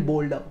 Still they will be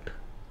bowled out.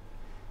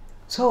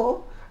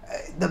 So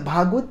the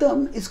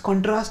Bhagavatam is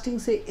contrasting,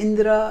 say,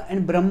 Indra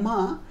and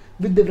Brahma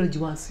with the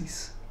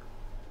Vrajvasis.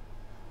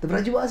 The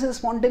Vrajvasis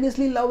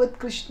spontaneously love with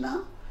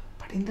Krishna,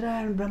 but Indra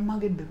and Brahma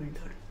get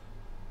bewildered.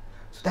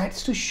 So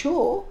that's to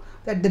show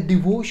that the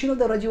devotion of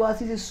the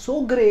Vrajvasis is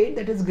so great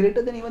that it's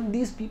greater than even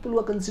these people who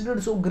are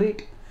considered so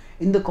great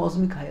in the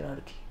cosmic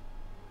hierarchy.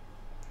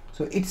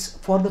 So it's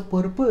for the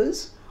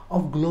purpose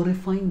of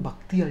glorifying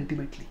bhakti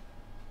ultimately.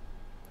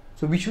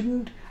 So we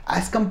shouldn't,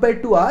 as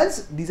compared to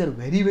us, these are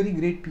very, very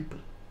great people.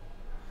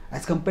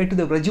 As compared to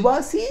the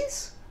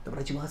Vrajvasis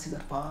are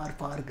far,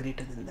 far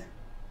greater than them.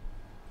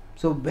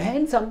 So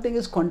when something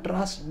is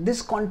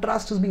this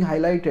contrast is being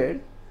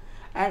highlighted,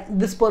 and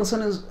this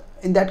person is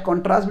in that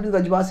contrast between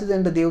Vrajvasis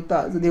and the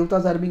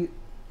Devatas are being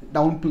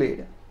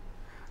downplayed.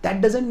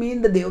 That doesn't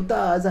mean the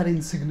Devatas are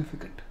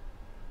insignificant.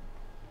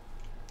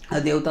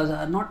 The Devatas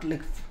are not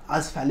like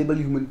us fallible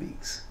human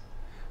beings.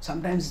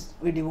 Sometimes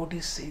we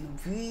devotees say,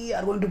 we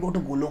are going to go to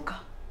Goloka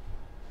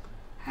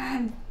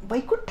and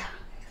Vaikuntha.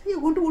 You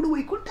are going to go to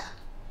Vaikuntha.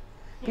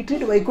 We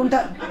treat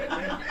Vaikuntha,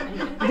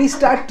 we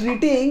start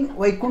treating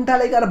Vaikuntha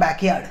like our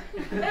backyard.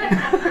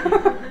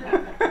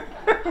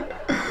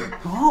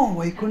 No,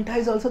 Vaikuntha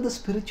is also the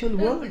spiritual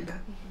world.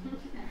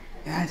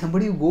 Yeah,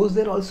 somebody who goes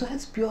there also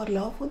has pure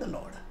love for the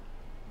Lord.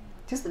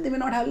 Just that they may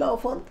not have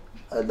love for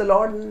the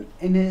Lord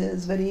in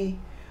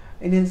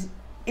his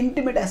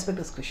intimate aspect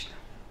as Krishna.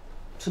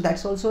 So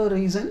that's also a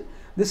reason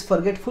this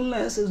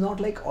forgetfulness is not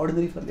like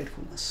ordinary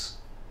forgetfulness.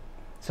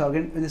 So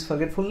again, this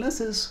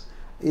forgetfulness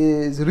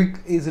is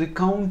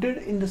recounted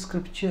in the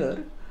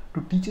scripture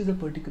to teach us a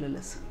particular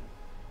lesson.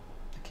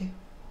 Okay.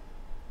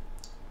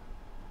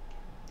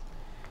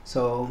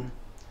 So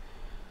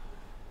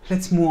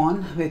let's move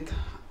on with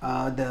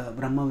the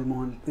Brahma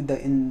Vimohan, with the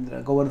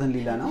Indra, Govardhan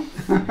Lila now.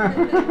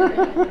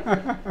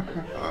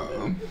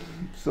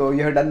 So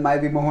you have done my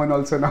Vimohan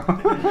also now.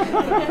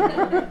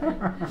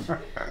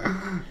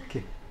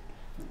 Okay.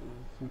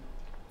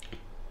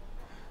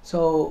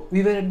 So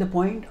we were at the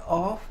point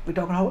of, we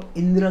talked how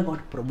Indra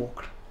got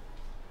provoked,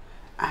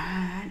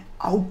 and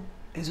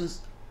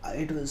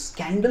it was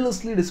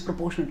scandalously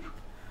disproportionate,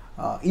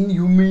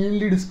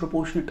 inhumanely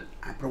disproportionate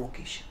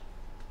provocation.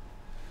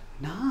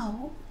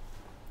 Now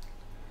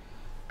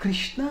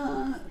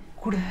Krishna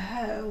could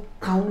have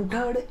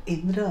countered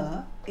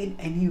Indra in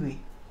any way,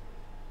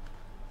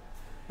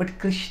 but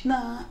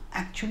Krishna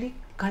actually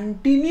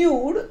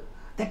continued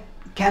that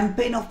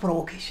campaign of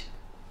provocation.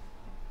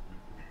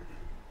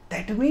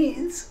 That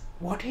means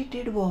what he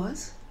did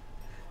was,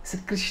 so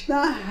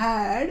Krishna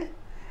had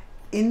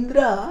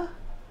Indra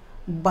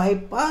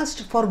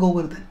bypassed for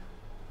Govardhan,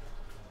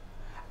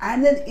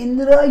 and then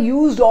Indra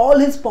used all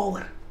his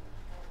power.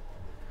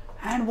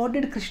 And what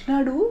did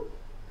Krishna do?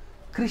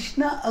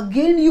 Krishna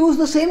again used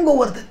the same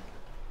Govardhan,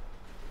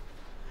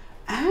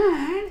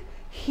 and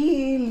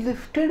he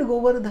lifted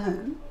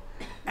Govardhan,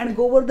 and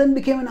Govardhan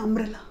became an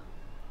umbrella.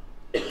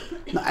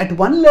 Now at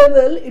one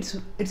level,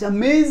 it's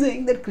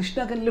amazing that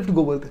Krishna can lift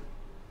Govardhan.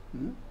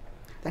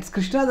 That's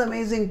Krishna's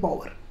amazing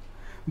power.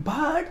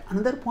 But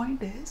another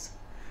point is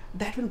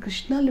that when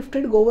Krishna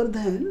lifted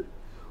Govardhan,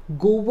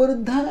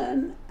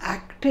 Govardhan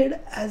acted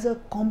as a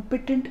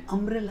competent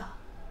umbrella.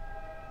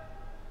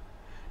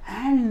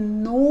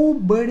 And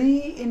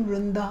nobody in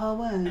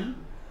Vrindavan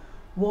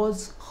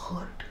was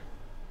hurt.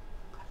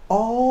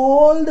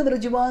 All the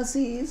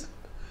Vrajvasis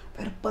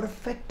were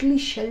perfectly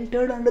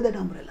sheltered under that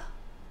umbrella.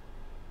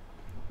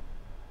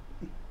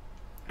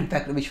 In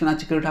fact,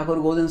 Vishwanath Chakravarti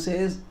Thakur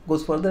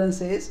goes further and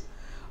says,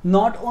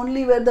 not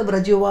only were the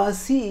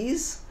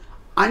Vrajvasis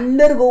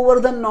under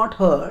Govardhan not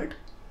hurt,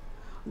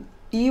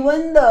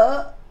 even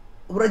the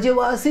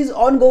Vrajvasis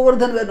on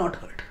Govardhan were not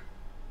hurt.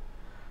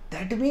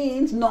 That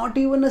means not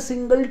even a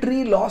single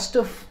tree lost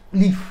a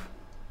leaf.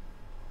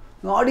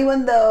 Not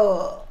even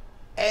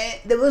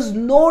there was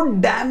no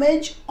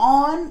damage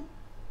on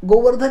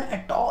Govardhan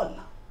at all.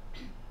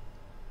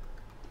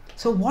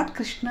 So what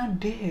Krishna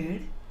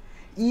did,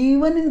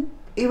 even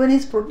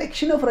his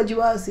protection of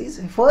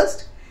Vrajvasis,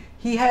 first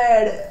he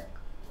had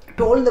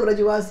told the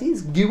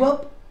Vrajvasis, give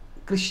up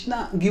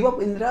Krishna give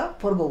up Indra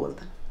for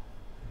Govardhan.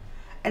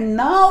 And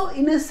now,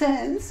 in a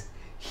sense,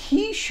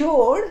 he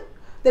showed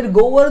that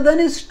Govardhan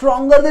is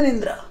stronger than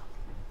Indra.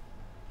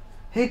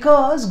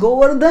 Because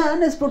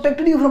Govardhan has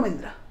protected you from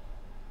Indra.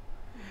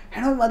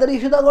 And my mother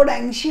Yashoda got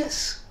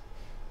anxious.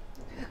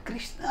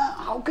 Krishna,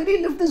 how can he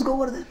lift this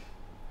Govardhan?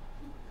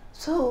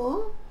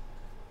 So,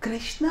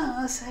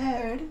 Krishna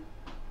said,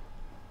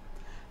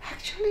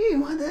 actually,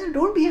 mother,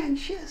 don't be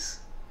anxious.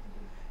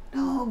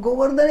 No,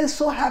 Govardhan is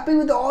so happy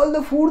with all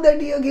the food that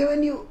you have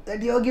given him,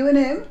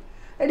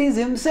 that he is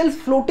himself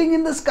floating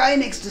in the sky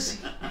in ecstasy.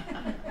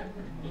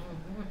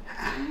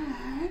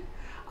 And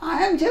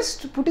I am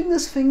just putting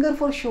this finger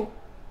for show.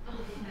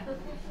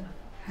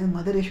 And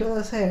Mother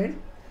Yashoda said,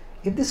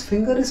 if this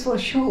finger is for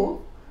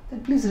show,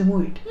 then please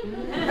remove it.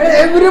 And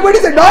everybody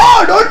said,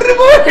 no, don't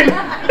remove it.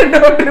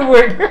 Don't remove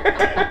it.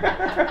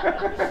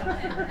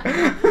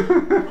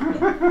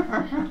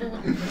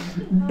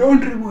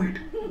 Don't remove it.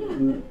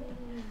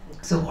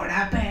 So what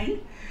happened?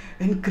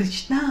 When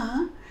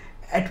Krishna,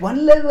 at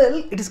one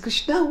level, it is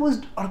Krishna who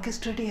was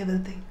orchestrating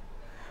everything.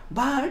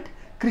 But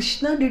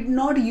Krishna did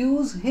not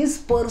use his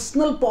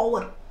personal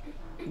power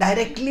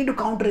directly to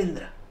counter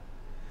Indra.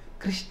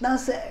 Krishna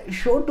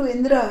showed to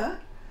Indra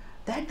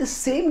that the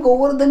same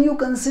Govardhan you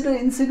consider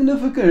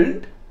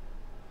insignificant,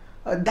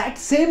 that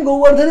same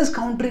Govardhan is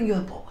countering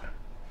your power.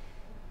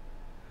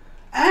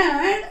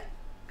 And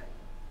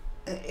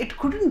it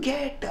couldn't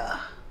get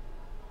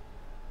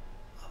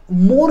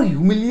more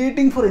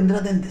humiliating for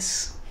Indra than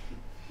this.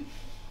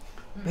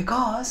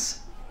 Because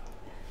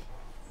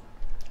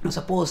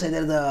suppose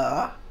there is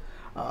a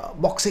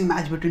boxing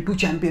match between two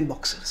champion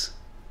boxers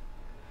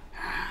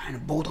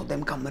and both of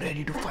them come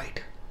ready to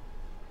fight.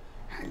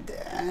 And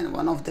then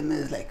one of them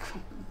is like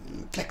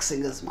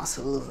flexing his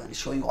muscles and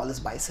showing all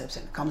his biceps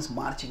and comes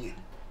marching in.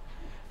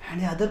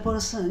 And the other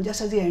person,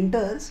 just as he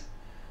enters,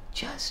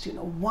 just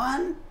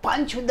one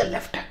punch with the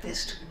left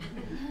fist,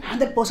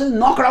 and that person is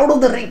knocked out of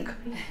the ring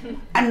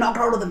and knocked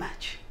out of the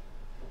match.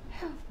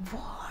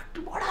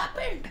 What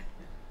happened?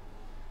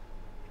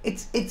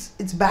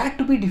 It's bad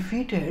to be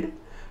defeated,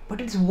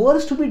 but it's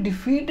worse to be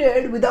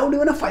defeated without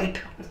even a fight.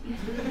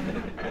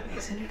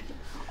 Isn't it?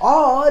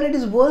 Or it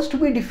is worse to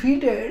be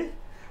defeated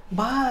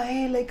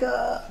by like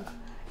a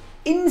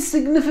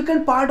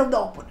insignificant part of the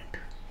opponent.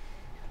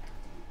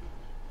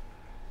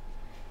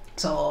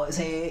 So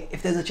say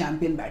if there's a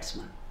champion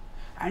batsman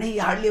and he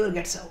hardly ever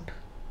gets out,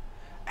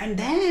 and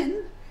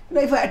then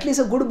if at least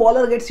a good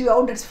bowler gets you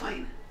out, that's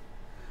fine.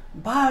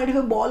 But if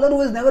a player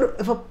who has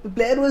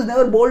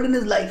never bowled in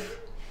his life,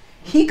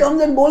 he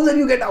comes and bowls and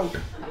you get out.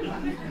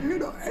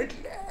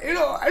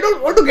 I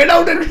don't want to get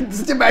out and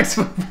such a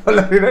batsman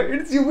bowler.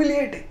 It's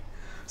humiliating.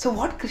 So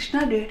what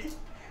Krishna did,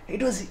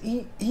 it was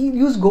he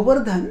used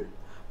Govardhan,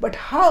 but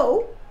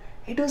how?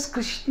 It was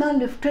Krishna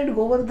lifted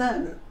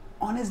Govardhan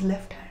on his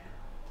left hand.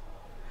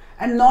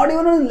 And not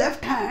even on his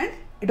left hand,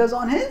 it was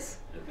on his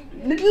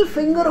little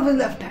finger of his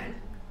left hand.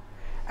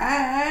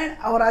 And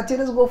our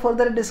acharyas go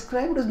further and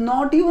describe it was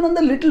not even on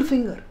the little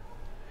finger.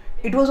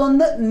 It was on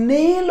the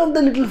nail of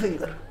the little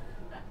finger.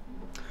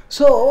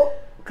 So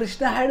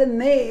Krishna had a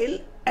nail,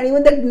 and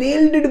even that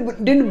nail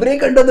didn't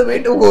break under the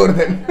weight of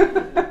Govardhan.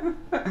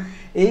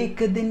 Ek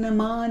din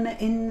man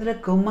Indra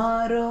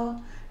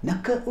kumaro,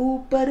 naka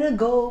upar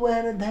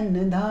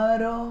Govardhan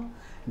dharo,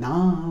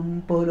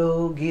 naam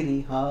poro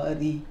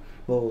girihari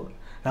bol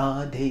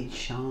Radhe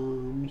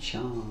Sham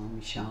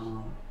Sham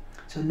Sham.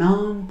 So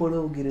naam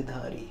poro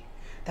giridhari.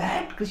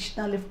 That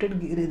Krishna lifted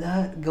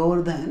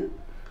Govardhan.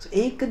 So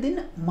ek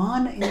din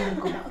man Indra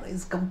kumaro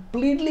is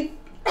completely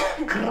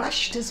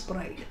crushed his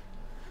pride.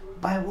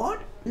 By what?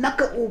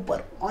 Naka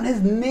upar. On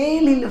his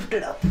nail he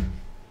lifted up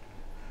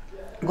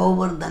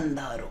Govardhan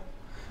dharo.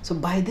 So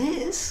by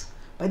this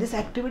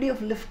activity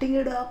of lifting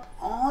it up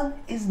on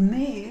his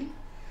nail,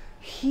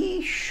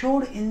 he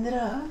showed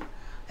Indra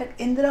that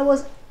Indra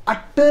was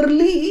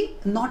utterly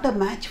not a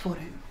match for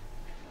him.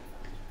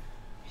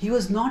 He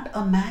was not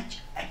a match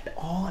at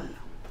all.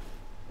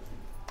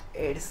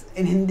 It's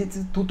in Hindi,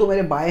 tu to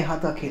mere baye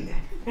haath ka khel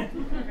hai.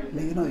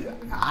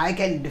 I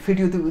can defeat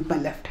you with my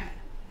left hand.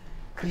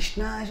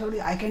 Krishna showed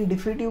you, I can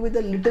defeat you with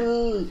the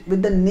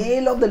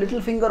nail of the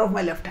little finger of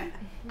my left hand.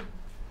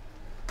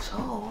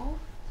 So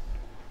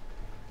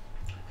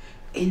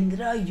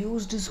Indra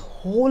used his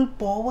whole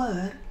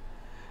power,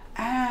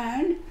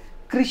 and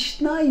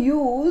Krishna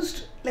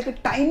used like a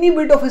tiny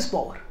bit of his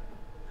power.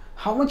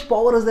 How much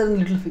power is there in the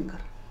little finger?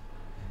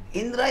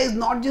 Indra is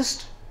not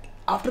just,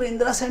 after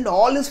Indra sent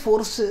all his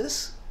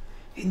forces,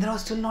 Indra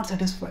was still not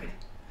satisfied.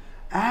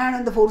 And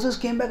when the forces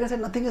came back and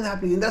said nothing is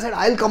happening, Indra said,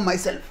 I'll come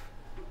myself.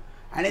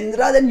 And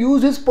Indra then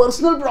used his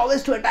personal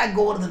prowess to attack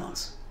Govardhan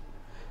also.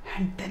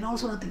 And then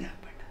also nothing happened.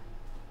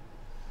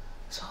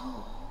 So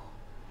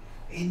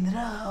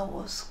Indra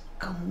was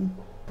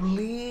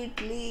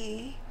completely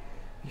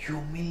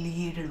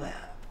humiliated by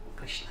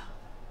Krishna.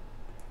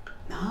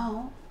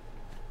 Now,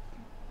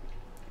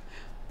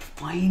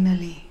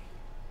 finally,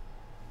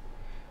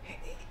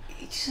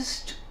 he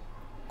just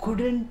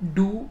couldn't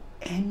do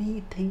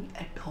anything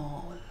at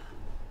all.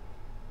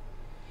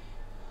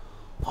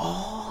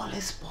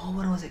 his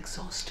power was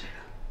exhausted.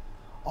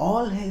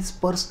 All his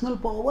personal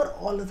power,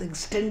 all his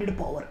extended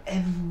power,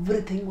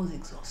 everything was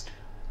exhausted.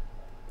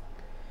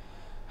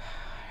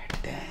 And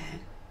then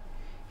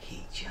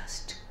he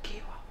just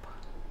gave up.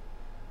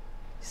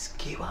 Just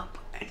gave up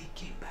and he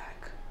came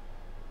back.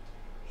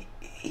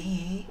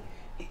 He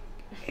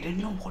didn't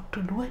know what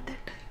to do at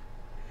that time.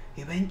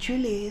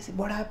 Eventually,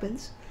 what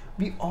happens?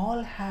 We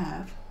all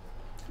have,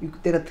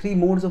 there are three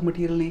modes of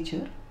material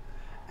nature,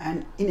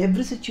 and in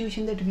every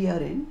situation that we are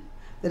in,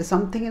 there is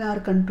something in our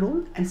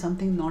control and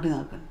something not in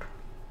our control.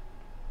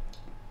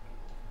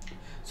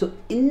 So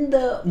in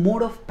the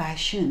mode of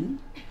passion,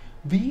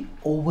 we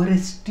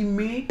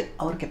overestimate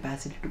our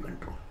capacity to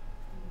control.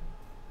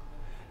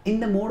 In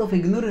the mode of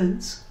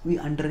ignorance, we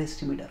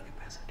underestimate our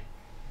capacity.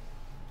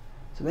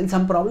 So when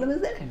some problem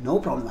is there, no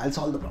problem, I'll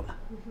solve the problem.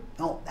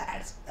 No,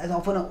 that's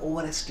often an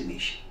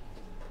overestimation.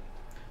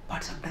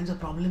 But sometimes the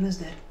problem is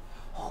there.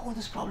 Oh,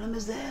 this problem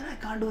is there, I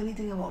can't do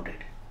anything about it.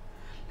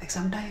 Like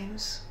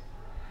sometimes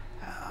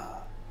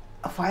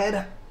a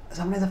fire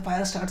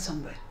starts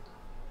somewhere.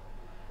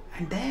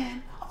 And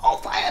then, oh,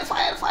 fire,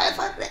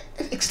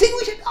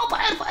 extinguish it, oh,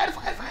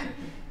 fire.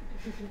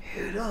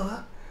 You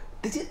know,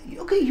 this is,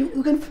 okay,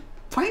 you can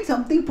find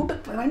something,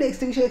 find an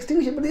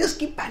extinguisher, but they just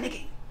keep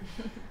panicking.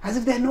 As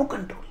if they have no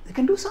control. They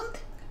can do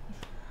something.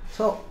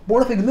 So,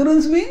 mode of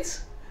ignorance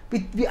means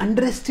we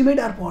underestimate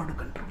our power to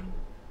control.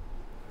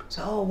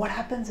 So, what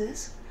happens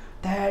is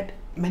that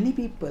many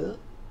people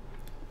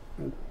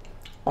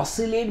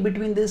oscillate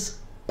between this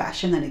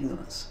passion and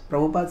ignorance.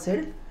 Prabhupada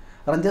said,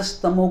 Rajas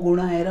tamo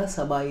guna era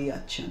sabai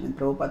acham. When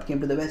Prabhupada came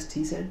to the West,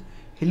 he said,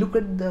 he looked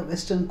at the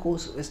western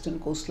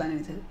coastline and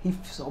he said, he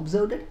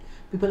observed that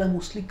people are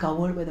mostly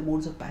covered by the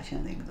modes of passion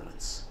and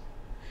ignorance.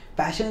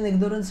 Passion and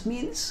ignorance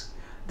means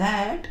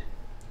that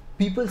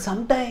people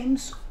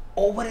sometimes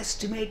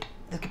overestimate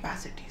the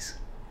capacities.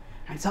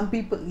 And some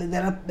people,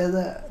 there's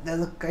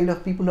a kind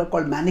of people who are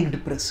called manic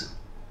depressive.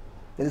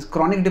 There is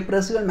chronic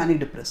depressive and manic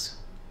depressive.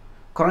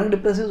 Chronic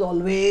depressive is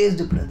always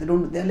depressed.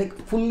 They're like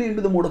fully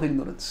into the mode of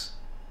ignorance.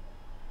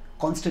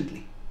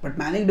 Constantly. But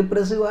manic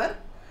depressive are,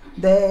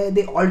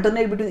 they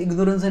alternate between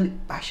ignorance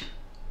and passion.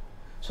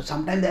 So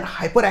sometimes they're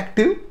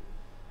hyperactive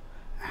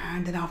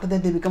and then after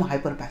that they become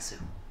hyper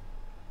passive.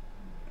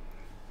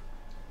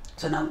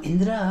 So now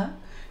Indra,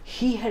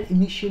 he had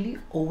initially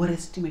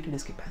overestimated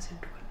his capacity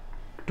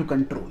to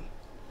control.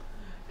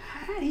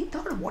 And he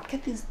thought, what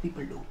can these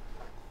people do?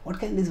 What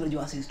can these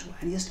Vrajavasis do?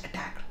 And he just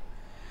attacked.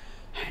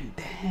 And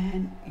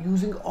then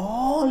using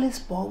all his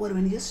power,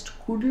 when he just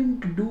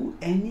couldn't do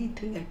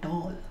anything at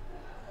all,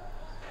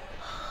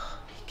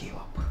 he gave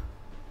up.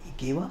 He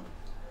gave up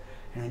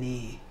and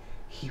then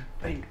he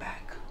went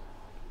back.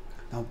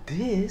 Now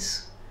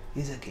this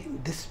is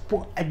again,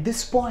 at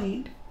this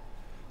point,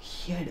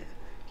 he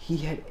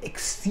had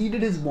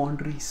exceeded his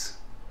boundaries.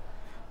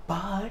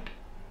 But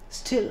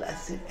still, as I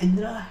said,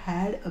 Indra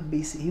had a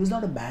basic, he was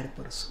not a bad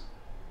person.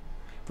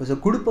 He was a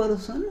good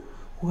person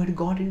who had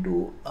got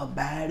into a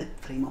bad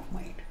frame of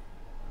mind.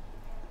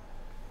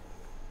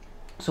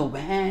 So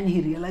when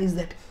he realized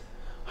that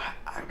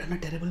I've done a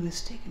terrible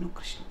mistake,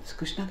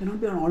 Krishna cannot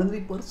be an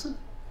ordinary person.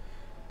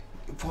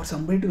 For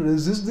somebody to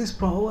resist these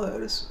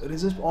powers,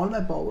 resist all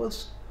my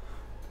powers,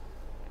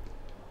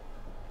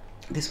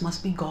 this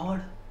must be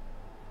God.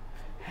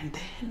 And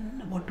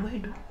then what do I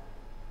do?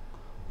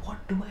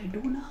 What do I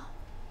do now?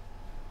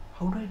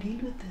 How do I deal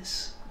with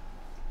this?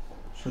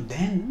 So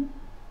then,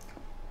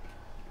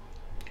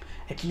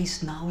 at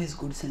least now his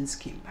good sense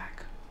came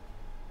back.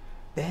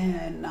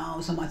 Then now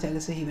some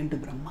acharyas say he went to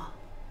Brahma.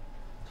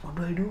 So what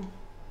do I do?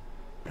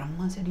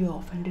 Brahma said, you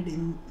offended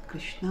in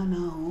Krishna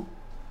now.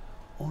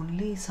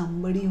 Only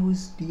somebody who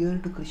is dear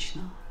to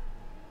Krishna.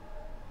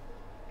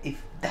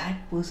 If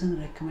that person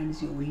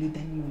recommends you, only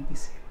then you will be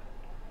saved.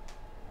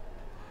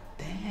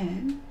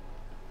 Then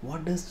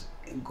what does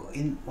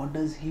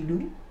he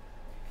do?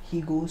 He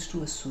goes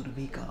to a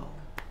Survi cow.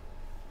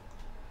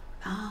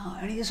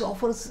 And he just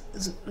offers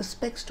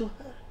respects to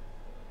her.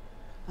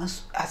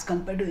 As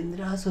compared to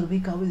Indra,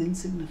 Survi cow is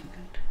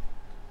insignificant.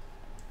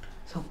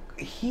 So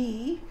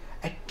he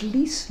at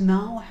least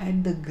now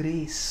had the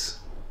grace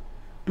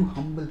to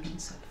humble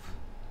himself.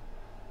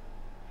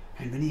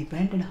 And when he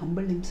went and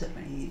humbled himself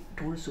and he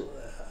told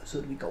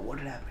Survi cow what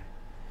had happened,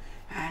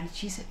 and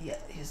she said,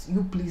 yes,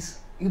 you please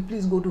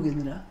go to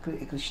Indra,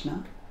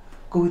 Krishna,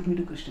 go with me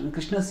to Krishna. When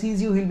Krishna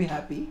sees you, he'll be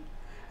happy.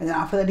 And then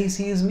after that he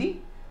sees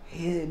me,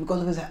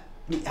 because of his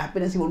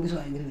happiness, he won't be so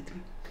angry with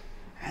me.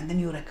 And then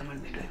you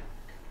recommend me to him.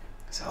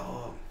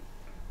 So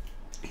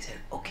he said,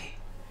 okay.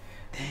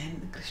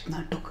 Then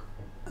Krishna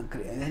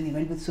then he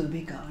went with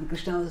Surbi cow, and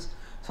Krishna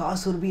saw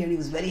Surbi and he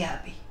was very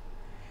happy.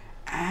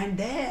 And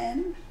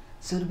then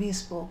Surbi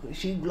spoke,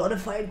 she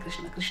glorified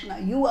Krishna. Krishna,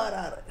 you are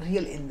our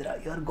real Indra,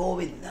 you are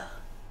Govinda.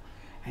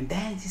 And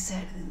then she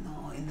said,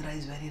 no, Indra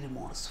is very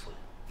remorseful.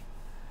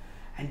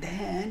 And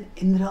then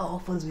Indra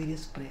offers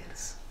various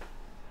prayers.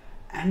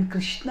 And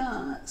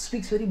Krishna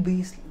speaks very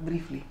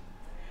briefly.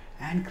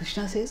 And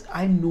Krishna says,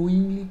 I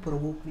knowingly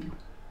provoke you.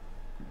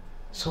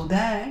 So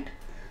that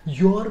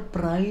your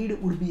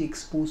pride would be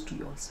exposed to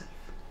yourself.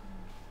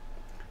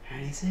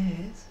 And he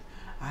says,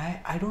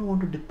 I don't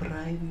want to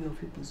deprive you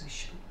of your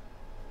position.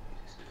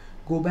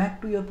 Go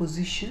back to your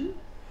position,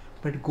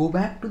 but go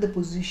back to the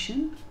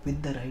position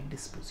with the right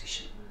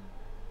disposition.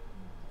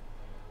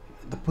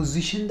 The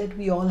position that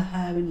we all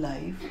have in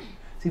life,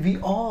 see, we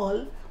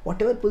all,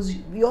 whatever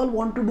position, we all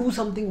want to do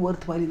something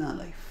worthwhile in our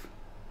life.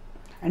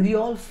 And we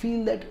all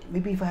feel that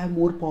maybe if I have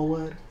more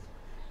power,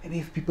 maybe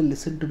if people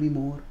listen to me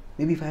more,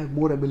 maybe if I have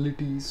more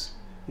abilities,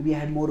 maybe I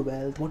had more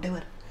wealth,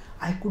 whatever,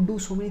 I could do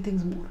so many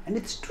things more. And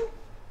it's true.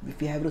 If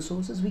we have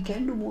resources, we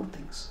can do more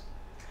things.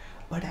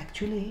 But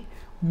actually,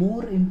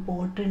 more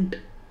important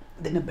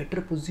than a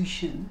better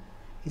position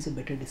is a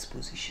better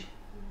disposition.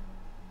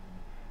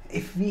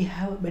 If we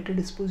have a better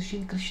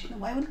disposition, Krishna,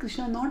 why will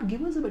Krishna not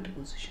give us a better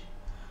position?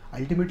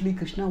 Ultimately,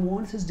 Krishna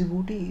wants his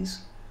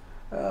devotees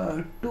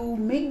to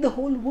make the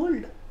whole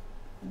world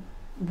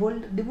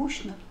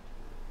devotional.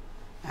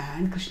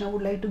 And Krishna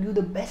would like to give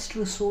the best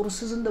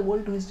resources in the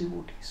world to his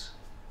devotees.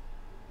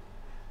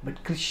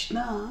 But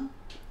Krishna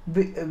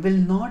will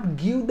not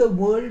give the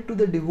world to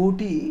the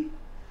devotee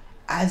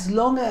as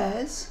long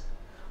as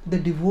the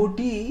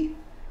devotee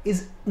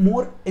is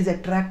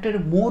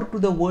attracted more to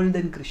the world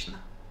than Krishna.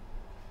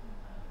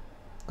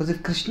 Because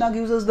if Krishna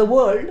gives us the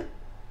world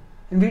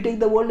and we take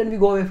the world and we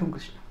go away from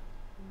Krishna,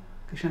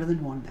 Krishna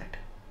doesn't want that.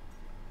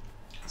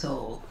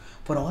 So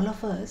for all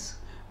of us,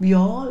 we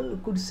all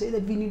could say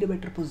that we need a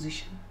better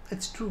position.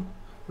 That's true.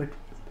 But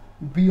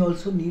we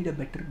also need a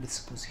better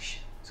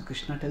disposition. So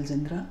Krishna tells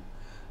Indra,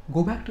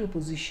 go back to your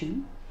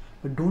position,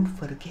 but don't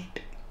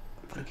forget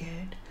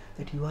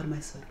that you are my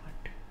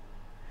servant.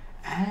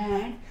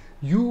 And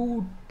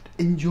you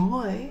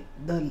enjoy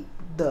the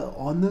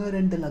honor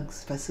and the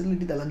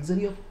facility, the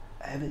luxury of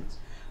heavens,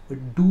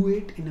 but do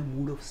it in a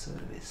mood of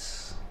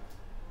service.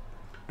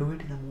 Do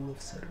it in a mood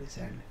of service.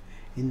 And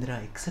Indra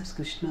accepts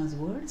Krishna's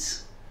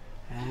words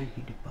and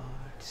he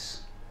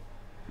departs.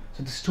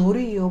 So the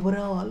story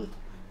overall,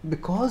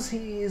 because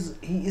he is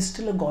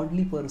still a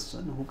godly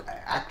person who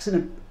acts in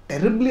a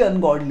terribly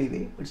ungodly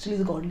way, but still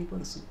is a godly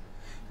person.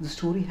 The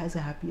story has a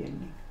happy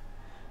ending.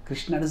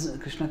 Krishna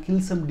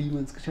kills some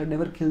demons. Krishna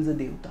never kills a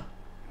devata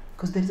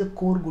because there is a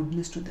core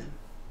goodness to them.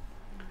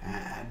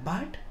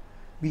 But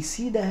we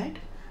see that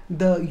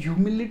the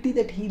humility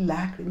that he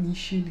lacked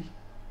initially,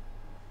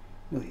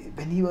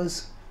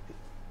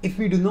 if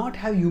we do not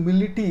have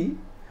humility,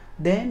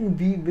 then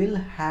we will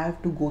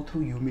have to go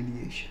through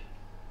humiliation.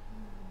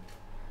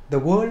 The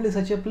world is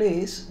such a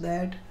place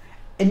that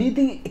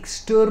anything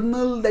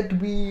external that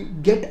we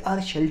get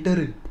our shelter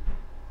in,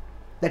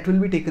 that will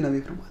be taken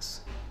away from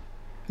us.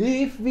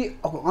 If we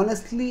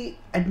honestly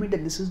admit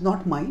that this is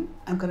not mine,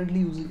 I am currently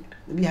using it,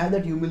 we have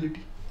that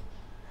humility,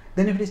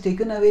 then if it is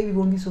taken away, we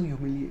won't be so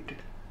humiliated.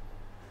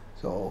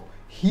 So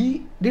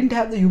he didn't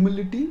have the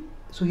humility,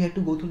 so he had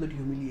to go through that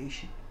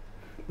humiliation.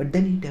 But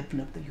then he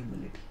developed the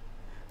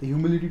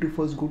humility to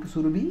first go to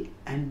Surabhi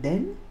and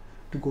then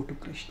to go to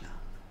Krishna.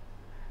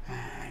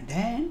 And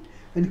then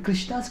when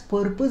Krishna's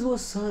purpose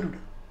was served,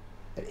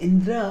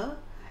 Indra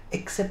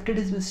accepted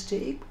his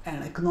mistake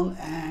and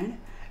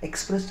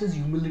expressed his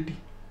humility.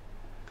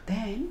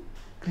 Then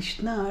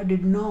Krishna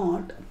did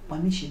not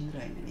punish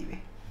Indra in any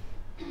way.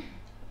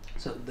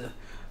 So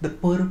the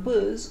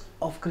purpose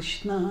of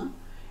Krishna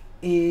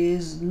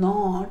is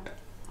not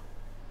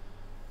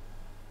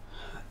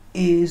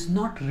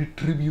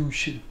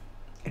retribution,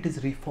 it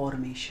is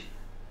reformation.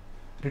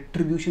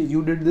 Retribution,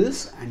 you did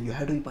this and you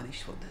have to be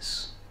punished for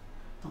this.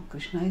 Now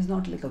Krishna is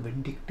not like a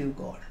vindictive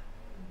God.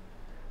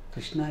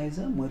 Krishna is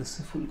a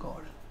merciful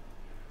God.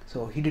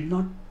 So he did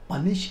not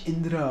punish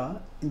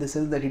Indra in the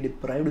sense that he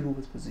deprived him of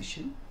his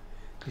position.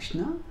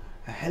 Krishna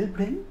helped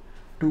him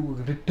to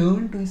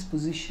return to his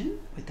position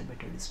with a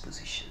better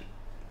disposition.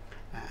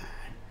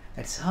 And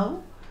that's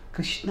how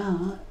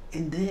Krishna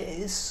in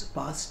this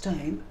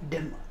pastime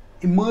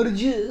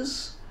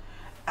emerges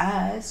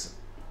as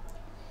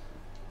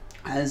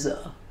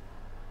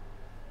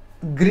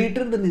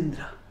greater than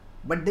Indra.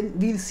 But then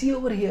we'll see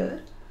over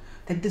here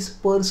that this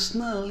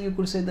personal, you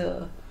could say,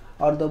 the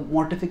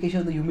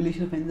mortification or the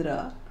humiliation of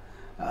Indra,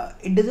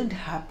 it doesn't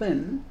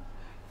happen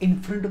in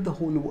front of the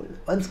whole world.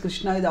 Once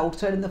Krishna is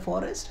outside in the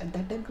forest, at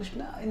that time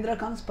Indra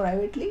comes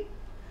privately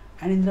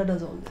and Indra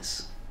does all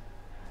this.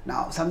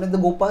 Now sometimes the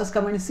Gopas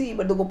come and see,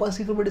 but the Gopas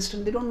see from a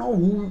distance, they don't know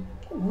who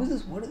is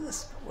this, what is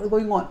this, what is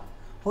going on.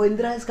 Oh,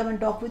 Indra has come and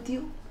talked with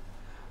you.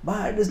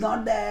 But it's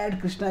not that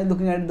Krishna is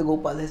looking at the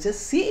Gopas, let's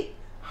just see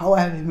how I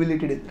have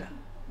humiliated Indra.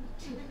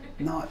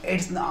 No,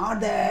 it's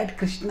not that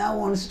Krishna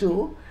wants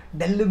to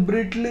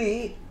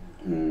deliberately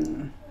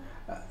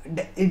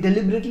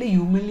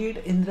humiliate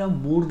Indra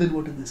more than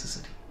what is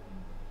necessary.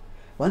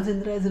 Once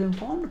Indra is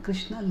reformed,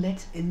 Krishna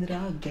lets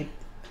Indra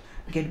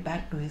get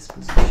back to his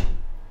position.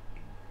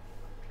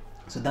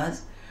 So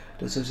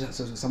to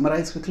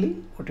summarize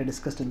quickly, what I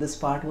discussed in this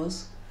part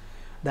was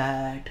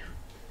that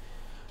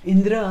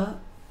Indra,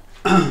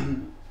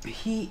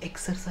 he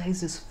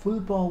exercised his full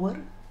power,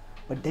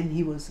 but then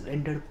he was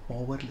rendered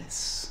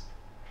powerless.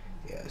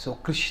 Yeah, so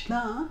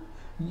Krishna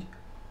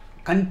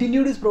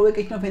continued his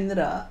provocation of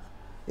Indra,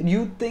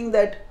 you think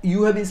that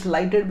you have been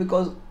slighted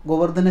because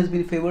Govardhan has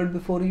been favored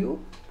before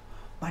you,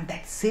 but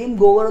that same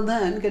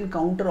Govardhan can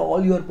counter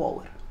all your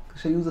power.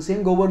 Krishna used the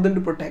same Govardhan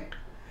to protect,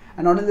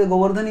 and not only the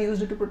Govardhan he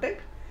used it to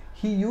protect,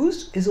 he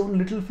used his own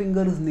little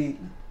finger's nail.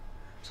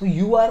 So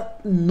you are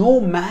no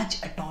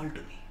match at all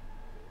to me.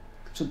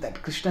 So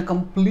that Krishna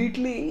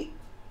completely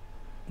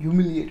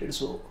humiliated,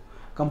 so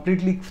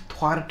completely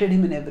thwarted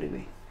him in every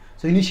way.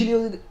 So initially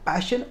was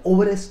passion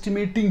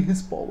overestimating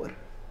his power.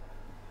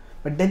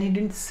 But then he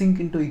didn't sink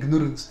into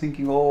ignorance,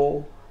 thinking,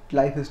 oh,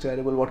 life is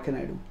terrible, what can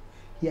I do?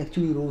 He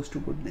actually rose to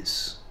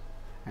goodness.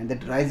 And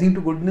that rising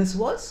to goodness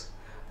was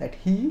that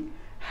he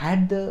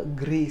had the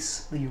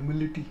grace, the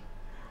humility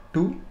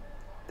to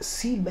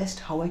see best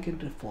how I can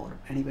reform.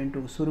 And he went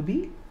to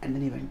Surabhi, and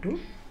then he went to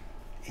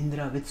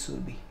Indra with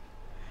Surabhi.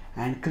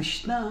 And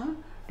Krishna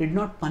did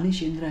not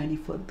punish Indra any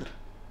further.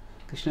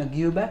 Krishna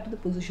gave back to the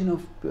position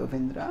of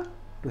Indra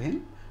to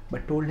him,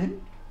 but told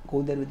him,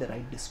 go there with the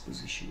right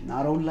disposition. In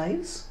our own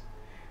lives,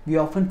 we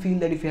often feel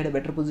that if we had a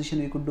better position,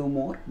 we could do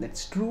more.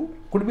 That's true,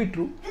 could be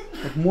true,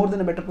 but more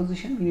than a better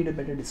position, we need a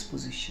better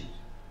disposition.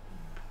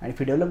 And if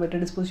we develop better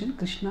disposition,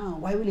 Krishna,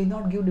 why will he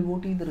not give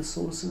devotee the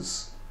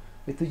resources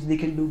with which they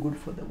can do good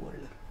for the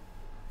world?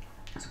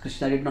 So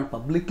Krishna did not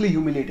publicly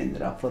humiliate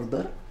Indra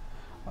further.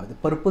 The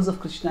purpose of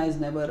Krishna is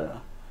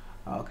never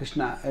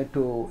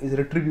is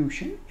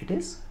retribution, it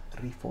is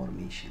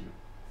reformation.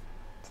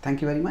 So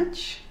thank you very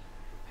much.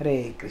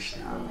 Hare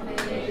Krishna.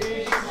 Hare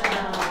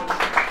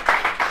Krishna.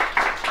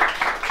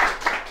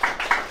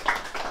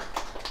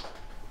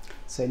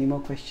 So any more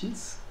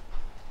questions?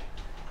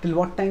 Till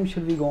what time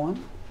should we go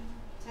on?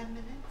 10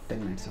 minutes.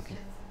 10 minutes, okay.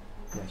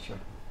 Yeah, sure.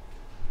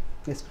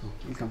 Yes, Prabhu,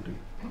 we'll come to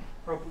you.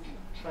 Prabhu,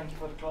 thank you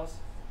for the class.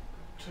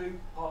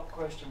 Two-part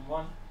question.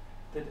 One,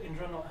 did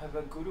Indra not have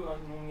a guru?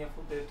 Normally I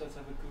thought Devtas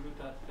have a guru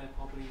that they're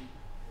probably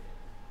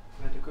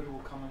where the guru will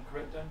come and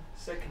correct them.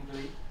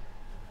 Secondly,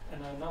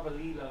 in another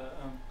Lila,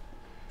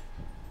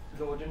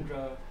 Lord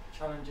Indra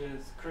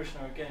challenges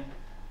Krishna again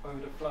over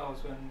the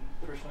flowers when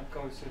Krishna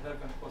goes to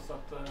heaven for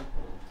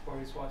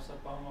his wife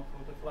Satyabhama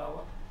for the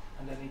flower,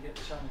 and then he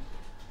gets challenged.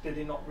 Did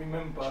he not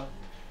remember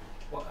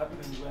what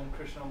happened when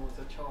Krishna was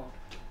a child?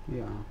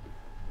 Yeah.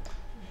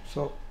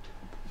 So,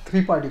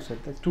 3 parts you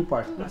said, that's 2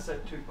 parts. I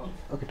said 2 parts.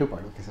 Okay, 2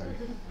 parts, okay, sorry.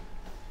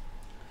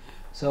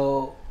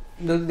 So,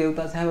 those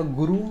devatas have a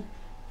guru.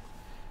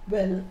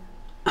 Well,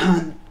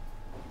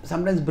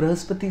 sometimes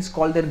Brihaspati is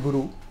called their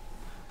guru.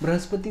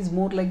 Brihaspati is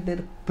more like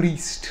their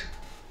priest.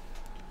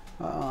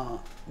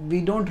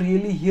 We don't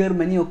really hear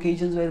many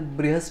occasions where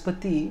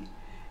Brihaspati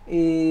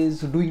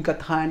is doing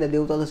katha and the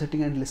devatas are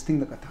sitting and listening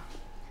the katha.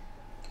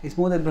 It's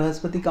more that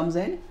Brihaspati comes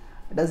in,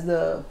 does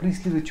the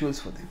priestly rituals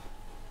for them.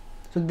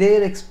 So they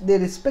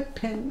respect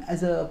him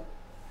as a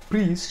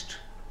priest,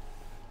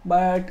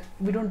 but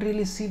we don't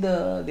really see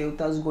the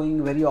devatas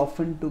going very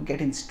often to get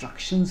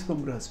instructions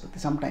from Brihaspati.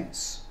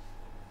 Sometimes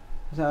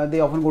they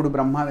often go to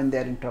Brahma when they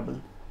are in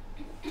trouble.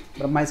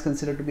 Brahma is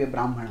considered to be a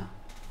Brahmana.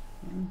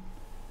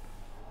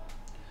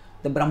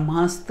 The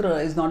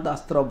Brahmastra is not the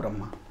Astra of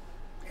Brahma.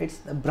 It's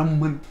the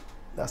Brahman,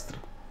 the Astra.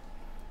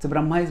 So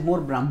Brahma is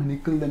more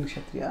Brahmanical than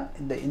Kshatriya.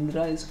 The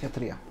Indra is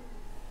Kshatriya.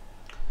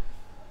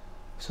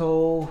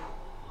 So,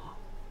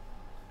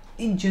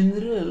 in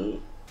general,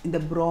 in the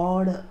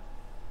broad,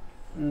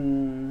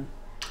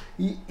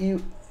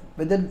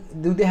 whether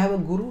do they have a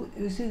guru?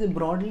 You see,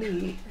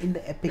 broadly in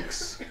the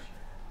epics,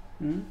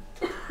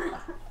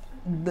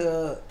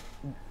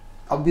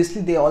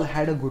 obviously they all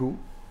had a guru,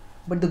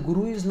 but the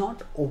guru is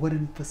not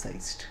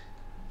overemphasized.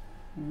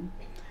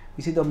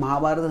 You see, the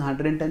Mahabharata has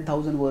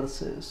 110,000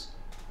 verses,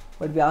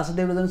 but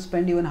Vyasadeva doesn't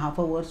spend even half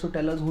a verse to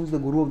tell us who is the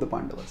guru of the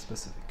Pandavas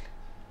specifically.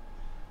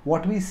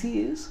 What we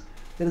see is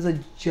there is a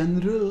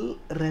general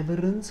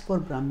reverence for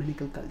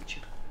Brahminical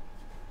culture,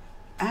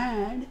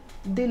 and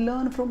they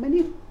learn from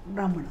many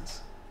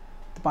Brahmanas.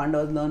 The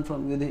Pandavas learn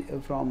from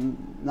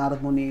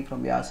Narad Muni,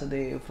 from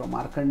Vyasadeva, from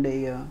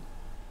Markandeya,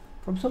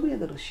 from so many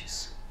other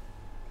rishis.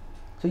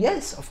 So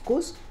yes, of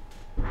course,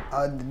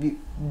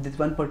 there's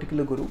one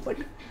particular guru, but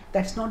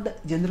that's not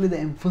generally the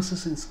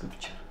emphasis in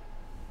scripture.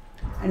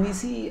 And we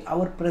see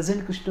our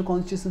present Krishna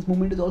consciousness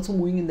movement is also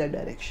moving in that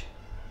direction.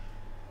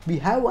 We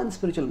have one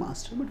spiritual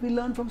master, but we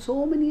learn from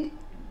so many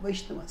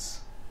Vaishnavas.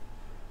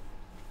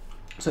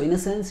 So in a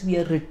sense, we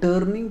are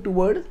returning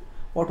toward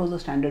what was the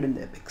standard in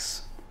the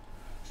epics.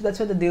 So that's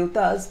why the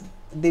devatas,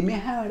 they may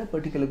have had a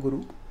particular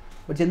guru,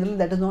 but generally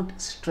that is not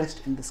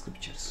stressed in the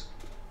scriptures.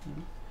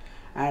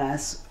 And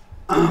as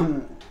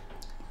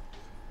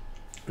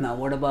now,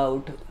 what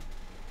about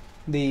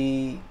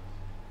the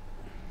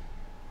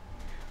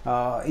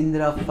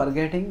Indra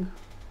forgetting?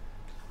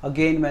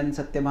 Again, when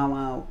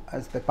Satyabhama,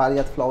 as the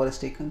Parijat flower is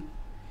taken,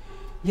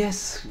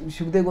 yes,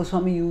 Shukdev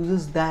Goswami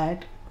uses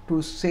that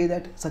to say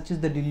that such is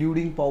the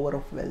deluding power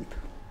of wealth.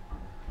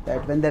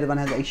 That when one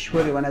has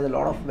Aishwarya, one has a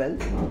lot of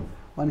wealth,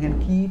 one can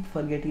keep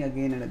forgetting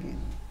again and again.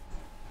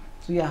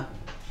 So yeah,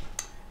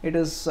 it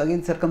is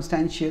again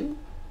circumstantial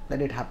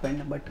that it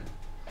happened, but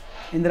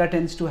Indra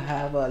tends to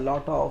have a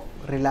lot of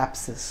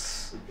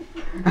relapses.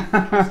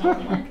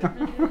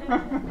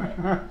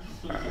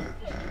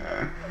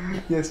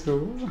 Yes,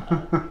 Prabhu.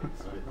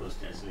 Sorry, it was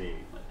actually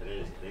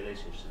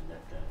realization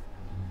that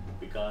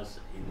because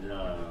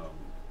Indra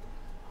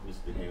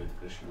misbehaved with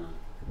Krishna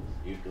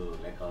due to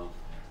lack of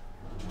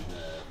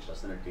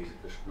personality,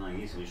 Krishna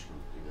is Vishnu.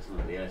 He does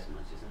not realize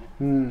much,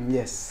 isn't it?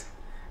 Yes,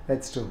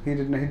 that's true. He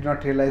did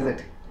not realize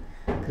that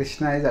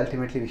Krishna is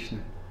ultimately Vishnu.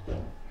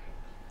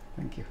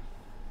 Thank you.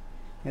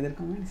 Any other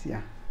comments?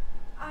 Yeah.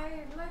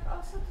 I like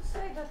also to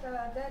say that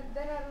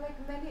there are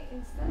like many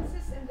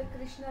instances in the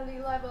Krishna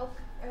Lila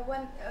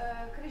when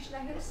Krishna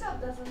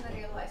himself doesn't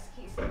realize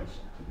he's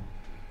Krishna.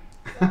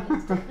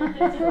 So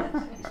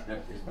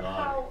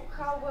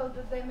how will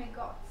the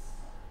demigods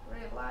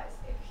realize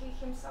if he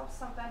himself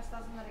sometimes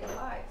doesn't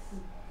realize?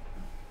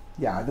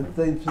 Yeah, that's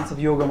the influence of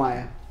Yoga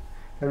Maya.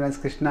 Sometimes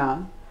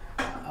Krishna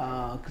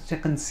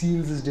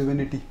conceals his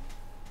divinity.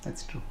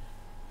 That's true.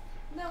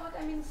 No, what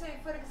I mean, say,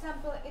 for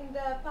example, in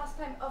the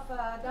pastime of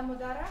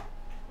Damodara,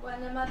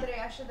 when Mother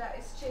Yashoda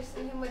is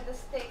chasing him with a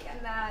stick, and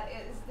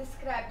it is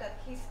described that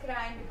he's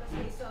crying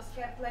because he's so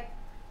scared, like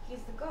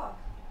he's the god.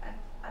 And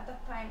at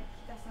that time,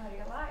 he doesn't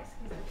realize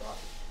he's the god,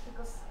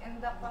 because in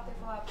that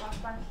particular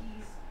pastime,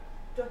 he's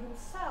to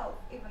himself,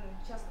 even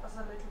just as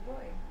a little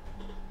boy.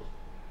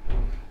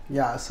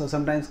 Yeah, so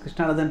sometimes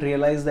Krishna doesn't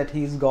realize that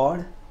he is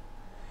God.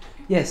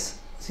 Yes,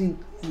 see,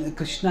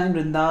 Krishna in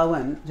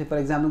Vrindavan, say for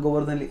example,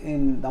 Govardhan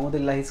in Damodar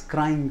Lila, he is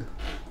crying.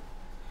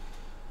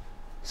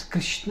 So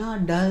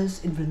Krishna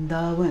does in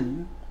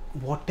Vrindavan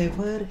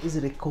whatever is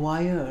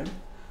required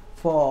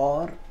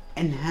for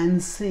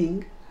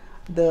enhancing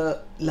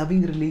the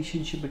loving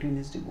relationship between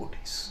his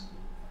devotees.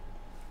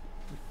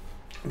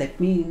 That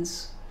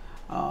means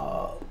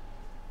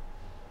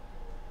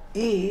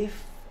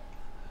if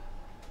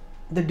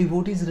the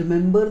devotees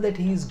remember that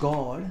he is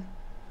God,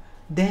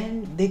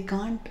 then they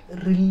can't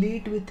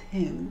relate with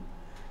him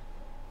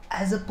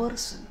as a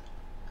person,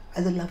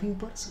 as a loving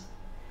person.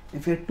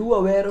 If you are too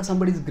aware of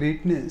somebody's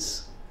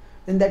greatness,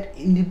 then that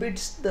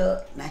inhibits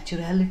the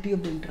naturality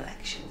of the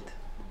interaction with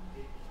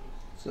him.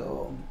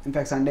 So, in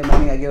fact, Sunday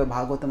morning I gave a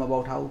Bhagavatam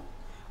about how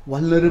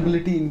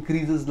vulnerability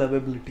increases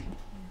lovability.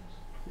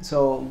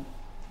 So,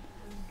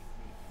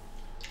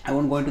 I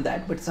won't go into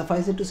that, but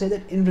suffice it to say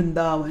that in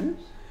Vrindavan,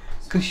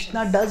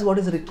 Krishna does what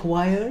is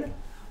required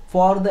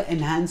for the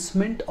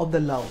enhancement of the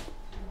love.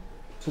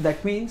 So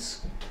that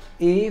means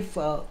if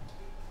Mother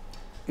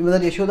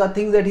Yashoda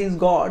thinks that he is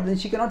God, then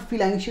she cannot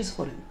feel anxious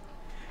for him.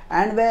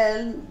 And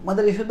when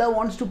Mother Yashoda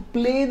wants to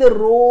play the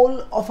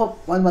role of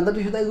when Mother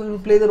Yashoda is going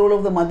to play the role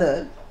of the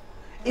mother,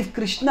 if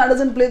Krishna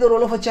doesn't play the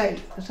role of a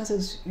child, Krishna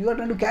says, you are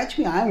trying to catch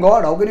me, I am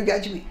God, how can you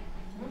catch me?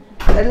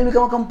 That will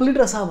become a complete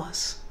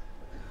rasavas.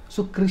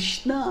 So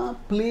Krishna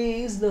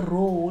plays the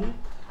role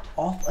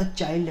of a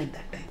child at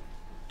that time,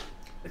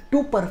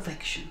 to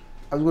perfection.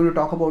 I was going to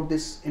talk about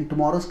this in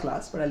tomorrow's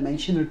class, but I'll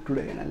mention it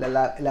today and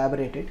I'll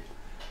elaborate it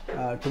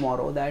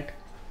tomorrow, that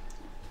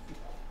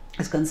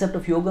this concept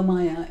of Yoga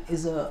Maya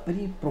is a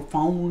very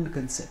profound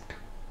concept.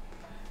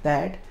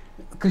 That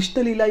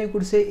Krishna Lila, you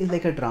could say, is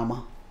like a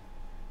drama.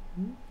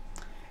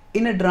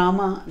 In a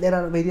drama, there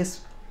are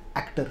various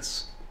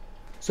actors.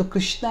 So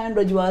Krishna and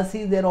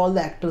Brajvasi, they are all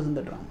the actors in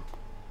the drama.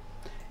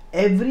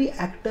 Every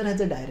actor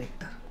has a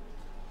director.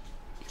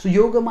 So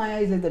Yoga Maya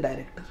is like the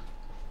director.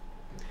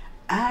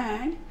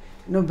 And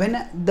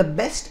when the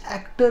best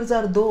actors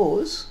are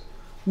those,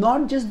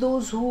 not just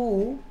those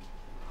who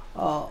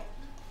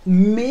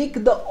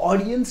make the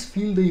audience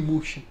feel the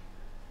emotion,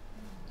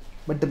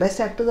 but the best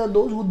actors are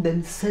those who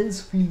themselves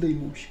feel the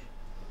emotion.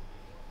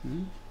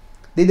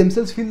 They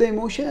themselves feel the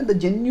emotion, and the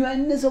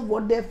genuineness of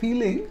what they are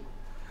feeling,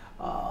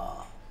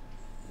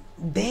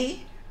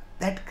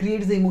 that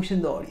creates the emotion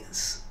in the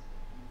audience.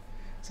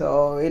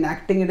 So in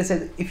acting, it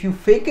says, if you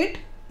fake it,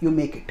 you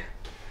make it.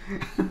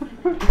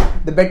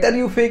 The better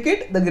you fake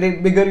it, the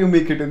bigger you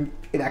make it in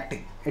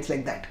acting. It's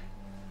like that.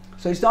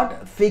 So it's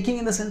not faking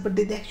in the sense, but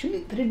they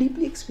actually very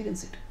deeply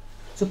experience it.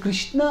 So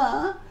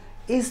Krishna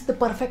is the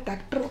perfect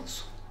actor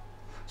also.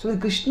 So when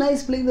Krishna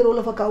is playing the role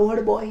of a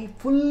cowherd boy, he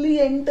fully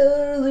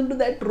enters into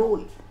that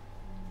role.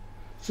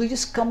 So he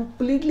just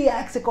completely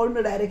acts according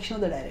to the direction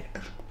of the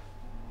director.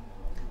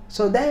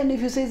 So then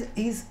if you say,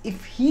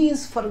 if he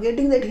is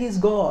forgetting that he is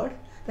God,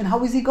 then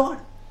how is he God?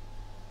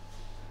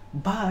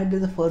 But there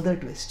is a further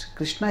twist.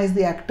 Krishna is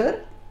the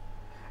actor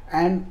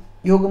and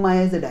Yoga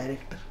Maya is the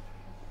director.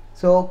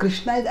 So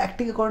Krishna is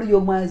acting according to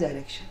Yoga Maya's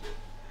direction.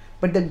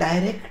 But the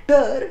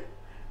director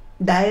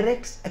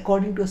directs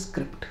according to a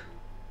script.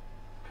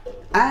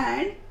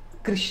 And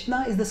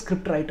Krishna is the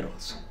script writer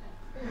also.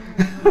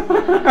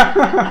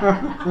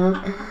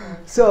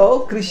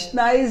 So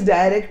Krishna is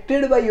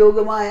directed by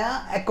Yoga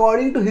Maya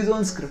according to his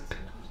own script.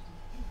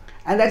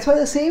 And that's why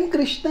the same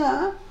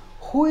Krishna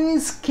who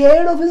is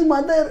scared of his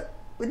mother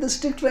with the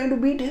stick trying to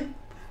beat him,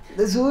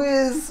 this who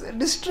is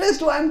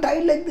distressed, I am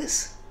tied like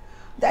this,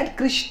 that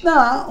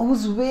Krishna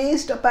whose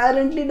waist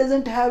apparently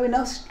doesn't have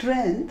enough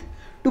strength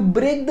to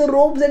break the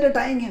ropes that are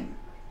tying him,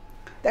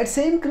 that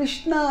same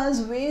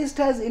Krishna's waist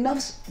has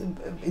enough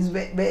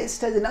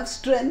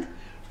strength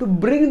to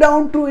bring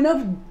down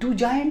two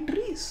giant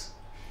trees.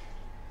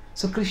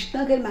 So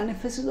Krishna can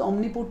manifest his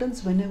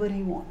omnipotence whenever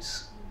he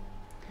wants.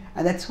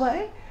 And that's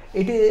why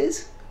it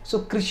is, so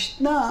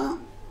Krishna,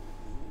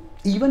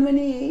 even when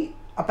he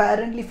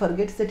apparently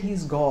forgets that he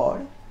is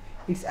God,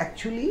 it's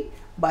actually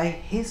by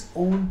his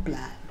own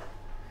plan.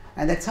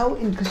 And that's how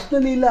in Krishna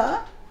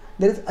Lila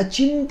there is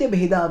achintya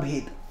bheda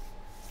bhed.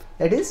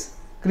 That is,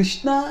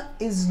 Krishna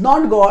is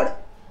not God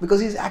because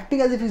he is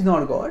acting as if he is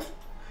not God,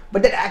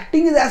 but that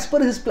acting is as per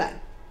his plan.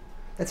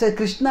 That's why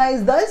Krishna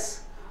is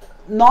thus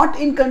not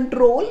in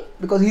control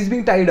because he is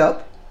being tied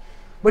up,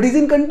 but he is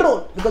in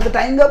control because the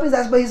tying up is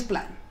as per his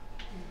plan.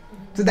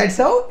 So that's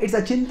how it's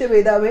achintya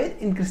bheda bhed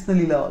in Krishna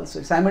Lila also.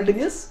 It's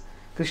simultaneous.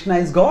 Krishna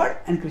is God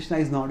and Krishna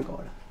is not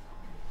God.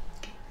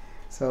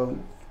 So,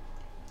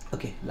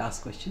 okay,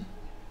 last question.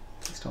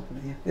 Stop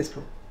here. Yes,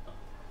 bro.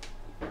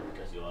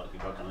 Because you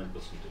got another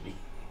question to me.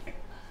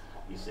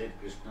 You said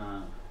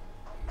Krishna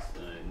is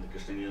in the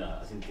Krishna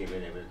Lila, Asintya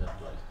Veda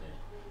twice.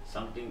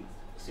 Something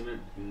similar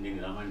in the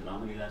Rama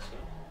Lila as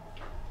well?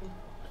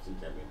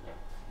 Asintya Veda.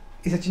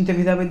 Is achintya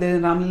bheda bhed there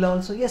in Ram Lila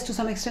also? Yes, to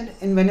some extent.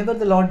 And whenever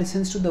the Lord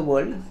descends to the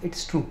world,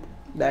 it's true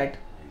that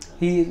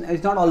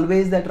it's not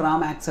always that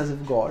Ram acts as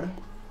if God.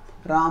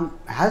 Ram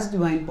has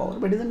divine power,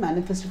 but doesn't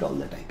manifest it all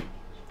the time.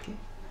 Okay.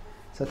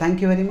 So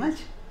thank you very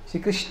much. Shri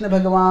Krishna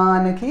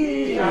Bhagavan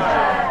ki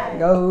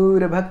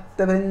Gaur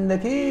Bhakta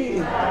Vrinda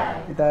ki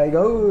Itai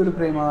Gaur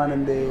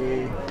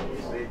Premanande.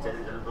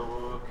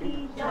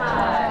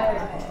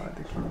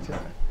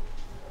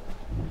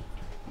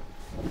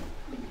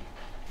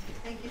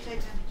 Thank you,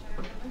 Chaitanya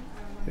Charan.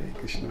 Hare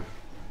Krishna.